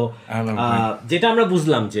 সো যেটা আমরা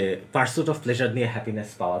বুঝলাম যে পারসুট অফ প্লেজার নিয়ে হ্যাপিনেস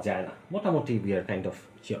পাওয়া যায় না, মোটামুটি we are kind of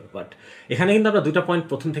sure, but এখানে কিন্তু আমরা দুটা পয়েন্ট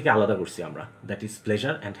প্রথম থেকে আলাদা করছি আমরা, that is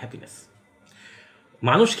pleasure and happiness.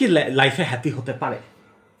 মানুষ কি লাইফে হ্যাপি হতে পারে?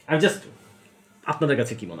 আমি জাস্ট আপনাদের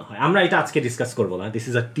কাছে কি মনে হয়? আমরা এটা আজকে ডিসকাস করবো না, this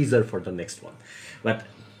is a teaser for the next one, but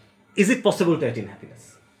is it possible to attain happiness?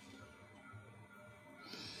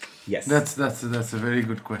 Yes. That's a very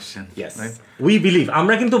good question. Yes. Right? We believe,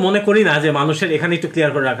 আমরা কিন্তু মনে করি না যে মানুষের, এখানে একটু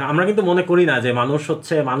ক্লিয়ার করে রাখা, আমরা কিন্তু মনে করি না যে মানুষ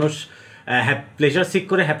প্লেজার সিক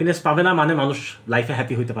করে হ্যাপিনেস পাবে না মানে মানুষ লাইফে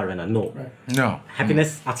হ্যাপি হইতে পারবে না। নো, হ্যাপিনেস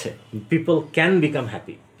আছে, people can become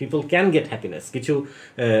happy, people can get happiness. কিছু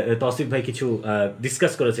তৌসিফ ভাই কিছু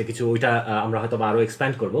ডিসকাস করেছে, কিছু ওইটা আমরা হয়তো আরও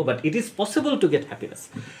এক্সপ্যান্ড করবো, but it is possible to get happiness.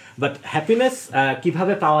 But happiness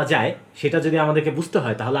কিভাবে পাওয়া যায় সেটা যদি আমাদেরকে বুঝতে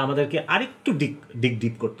হয়, তাহলে আমাদেরকে আরেকটু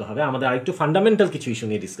ডিপ করতে হবে, আমাদের আরেকটু ফান্ডামেন্টাল কিছু ইস্যু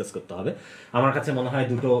নিয়ে ডিসকাস করতে হবে। আমার কাছে মনে হয়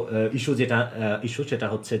দুটো ইস্যু, সেটা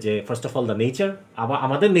হচ্ছে যে first of all the nature,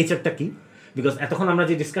 আমাদের নেচারটা কি, বিকজ এতক্ষণ আমরা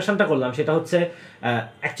যে ডিসকাশনটা করলাম সেটা হচ্ছে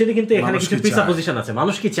অ্যাকচুয়ালি কিন্তু এখানে কিছু প্রিসাপোজিশন আছে,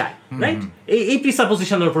 মানুষ কি চায়, রাইট? এই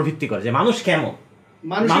প্রিসাপোজিশনের উপর ভিত্তি করে যে মানুষ কেমন,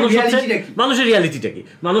 মানুষের রিয়ালিটিটা কি,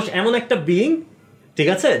 মানুষ এমন একটা বিইং, ঠিক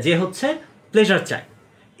আছে, যে হচ্ছে প্লেজার চায়।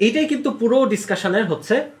 এইটাই কিন্তু পুরো ডিসকাশনের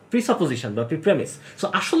হচ্ছে প্রিসাপোজিশন বা প্রিপ্রেমিস। সো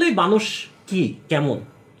আসলে মানুষ কি, কেমন,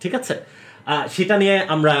 ঠিক আছে, সেটা নিয়ে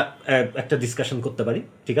আমরা একটা ডিসকাশন করতে পারি,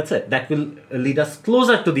 ঠিক আছে, that will lead us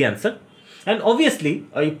closer to the answer. And obviously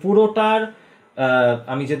ওই পুরোটার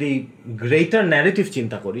আমি যদি গ্রেটার ন্যারেটিভ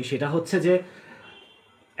চিন্তা করি, সেটা হচ্ছে যে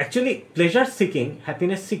actually pleasure seeking,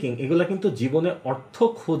 happiness seeking, এগুলো কিন্তু জীবনে অর্থ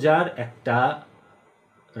খোঁজার একটা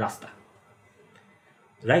রাস্তা,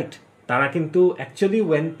 রাইট? তারা কিন্তু অ্যাকচুয়ালি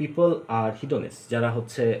ওয়েন পিপল আর হিডনিস্ট, যারা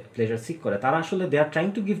হচ্ছে প্লেজার সিক করে, তারা আসলে দে are trying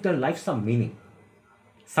to give their life some meaning,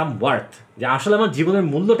 some worth, যে আসলে আমার জীবনের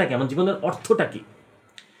মূল্যটা কি, আমার জীবনের অর্থটা কি।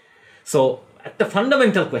 সো একটা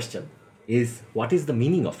fundamental question is what is the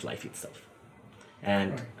meaning of life itself,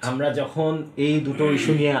 and আমরা যখন এই দুটো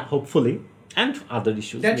ইস্যু নিয়ে hopefully and other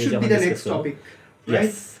issues, that should be the next topic,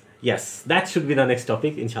 right? Yes, that should be the next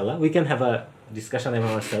topic, inshallah. We can have a discussion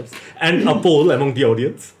among ourselves and a poll among the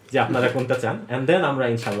audience যে আপনারা কোনটা চান, and then আমরা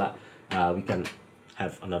inshallah we can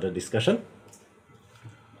have another discussion.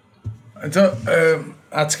 আচ্ছা,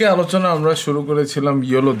 আজকে আলোচনা আমরা শুরু করেছিলাম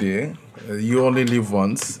ইয়োলো দিয়ে, you only live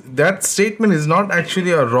once. That statement is not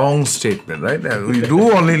actually a wrong statement, right? We do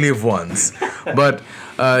only live once. But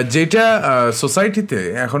যেটা সোসাইটিতে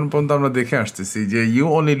এখন পর্যন্ত আমরা দেখে আসতেছি যে you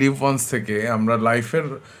only live once থেকে আমরা লাইফের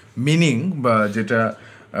মিনিং, বা যেটা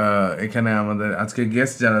এখানে আমাদের আজকে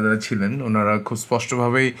গেস্ট যারা ছিলেন ওনারা খুব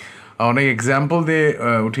স্পষ্টভাবেই অনেক এক্সাম্পল দিয়ে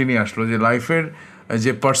উঠিয়ে নিয়ে আসলো যে লাইফের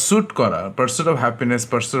যে পারসুট করা, pursuit of happiness,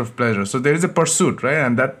 pursuit of pleasure. So there is a pursuit, right?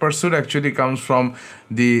 And that pursuit actually comes from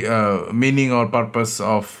the meaning or purpose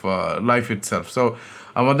of life itself. So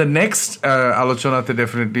আমাদের নেক্সট আলোচনাতে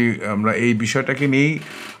ডেফিনেটলি আমরা এই বিষয়টাকে নিয়েই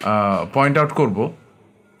পয়েন্ট আউট করব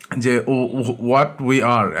যে what we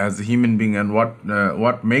are as a human being and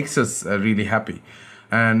what makes us really happy,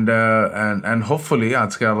 and hopefully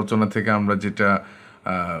আজকে আলোচনা থেকে আমরা যেটা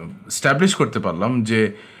establish করতে পারলাম যে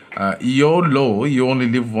YOLO, you only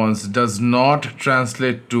live once, does not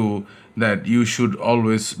translate to that you should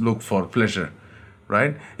always look for pleasure,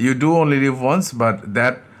 right? You do only live once, but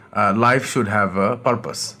that life should have a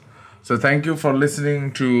purpose. So thank you for listening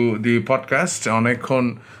to the podcast. অনেকক্ষণ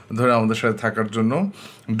ধরে আমাদের সাথে থাকার জন্য।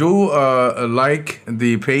 Do like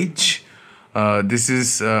the page. This is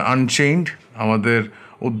Unchained. আমাদের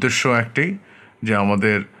উদ্দেশ্য একটাই, যে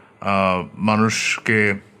আমাদের মানুষকে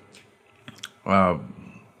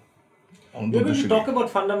টক অ্যাবাউট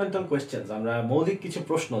ফান্ডামেন্টাল কোয়েশ্চেনস, আমরা মৌলিক কিছু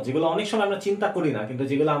প্রশ্ন যেগুলো অনেক সময় আমরা চিন্তা করি না, কিন্তু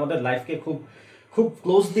যেগুলো আমাদের লাইফকে খুব খুব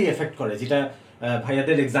ক্লোজলি এফেক্ট করে, যেটা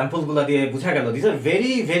ভাইয়াদের এক্সাম্পলগুলো দিয়ে বোঝা গেল this are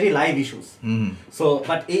very very live issues. So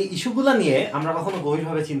but এই ইস্যুগুলো নিয়ে আমরা কখনো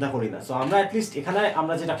গভীরভাবে চিন্তা করি না। সো আমরা অ্যাটলিস্ট এখানে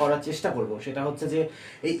আমরা যেটা করার চেষ্টা করব সেটা হচ্ছে যে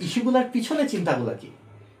এই ইস্যুগুলোর পিছনে চিন্তাগুলো কি,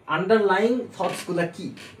 আন্ডারলাইং থটসগুলো কি,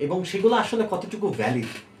 এবং সেগুলো আসলে কতটুকু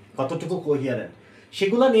ভ্যালিড, কতটুকু কোহিয়ারেন্ট,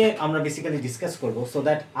 সেগুলো নিয়ে আমরা বেসিক্যালি ডিসকাস করব, সো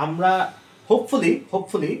দ্যাট আমরা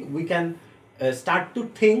hopefully we can start to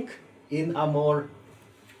think in a more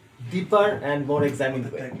ডিপার and more examined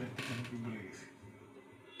way.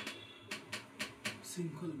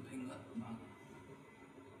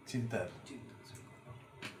 চিন্তার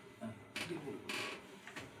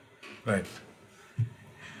রাইট।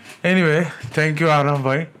 এনিওয়ে, থ্যাংক ইউ আরহাম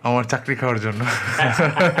ভাই আমার চাকরি খাওয়ার জন্য।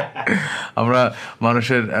 আমরা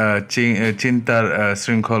মানুষের চিন্তার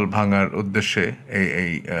শৃঙ্খল ভাঙার উদ্দেশ্যে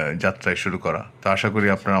এই যাত্রায় শুরু করা, তো আশা করি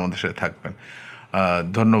আপনারা আমাদের সাথে থাকবেন।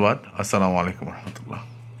 ধন্যবাদ। আসসালামু আলাইকুম রহমতুল্লাহ।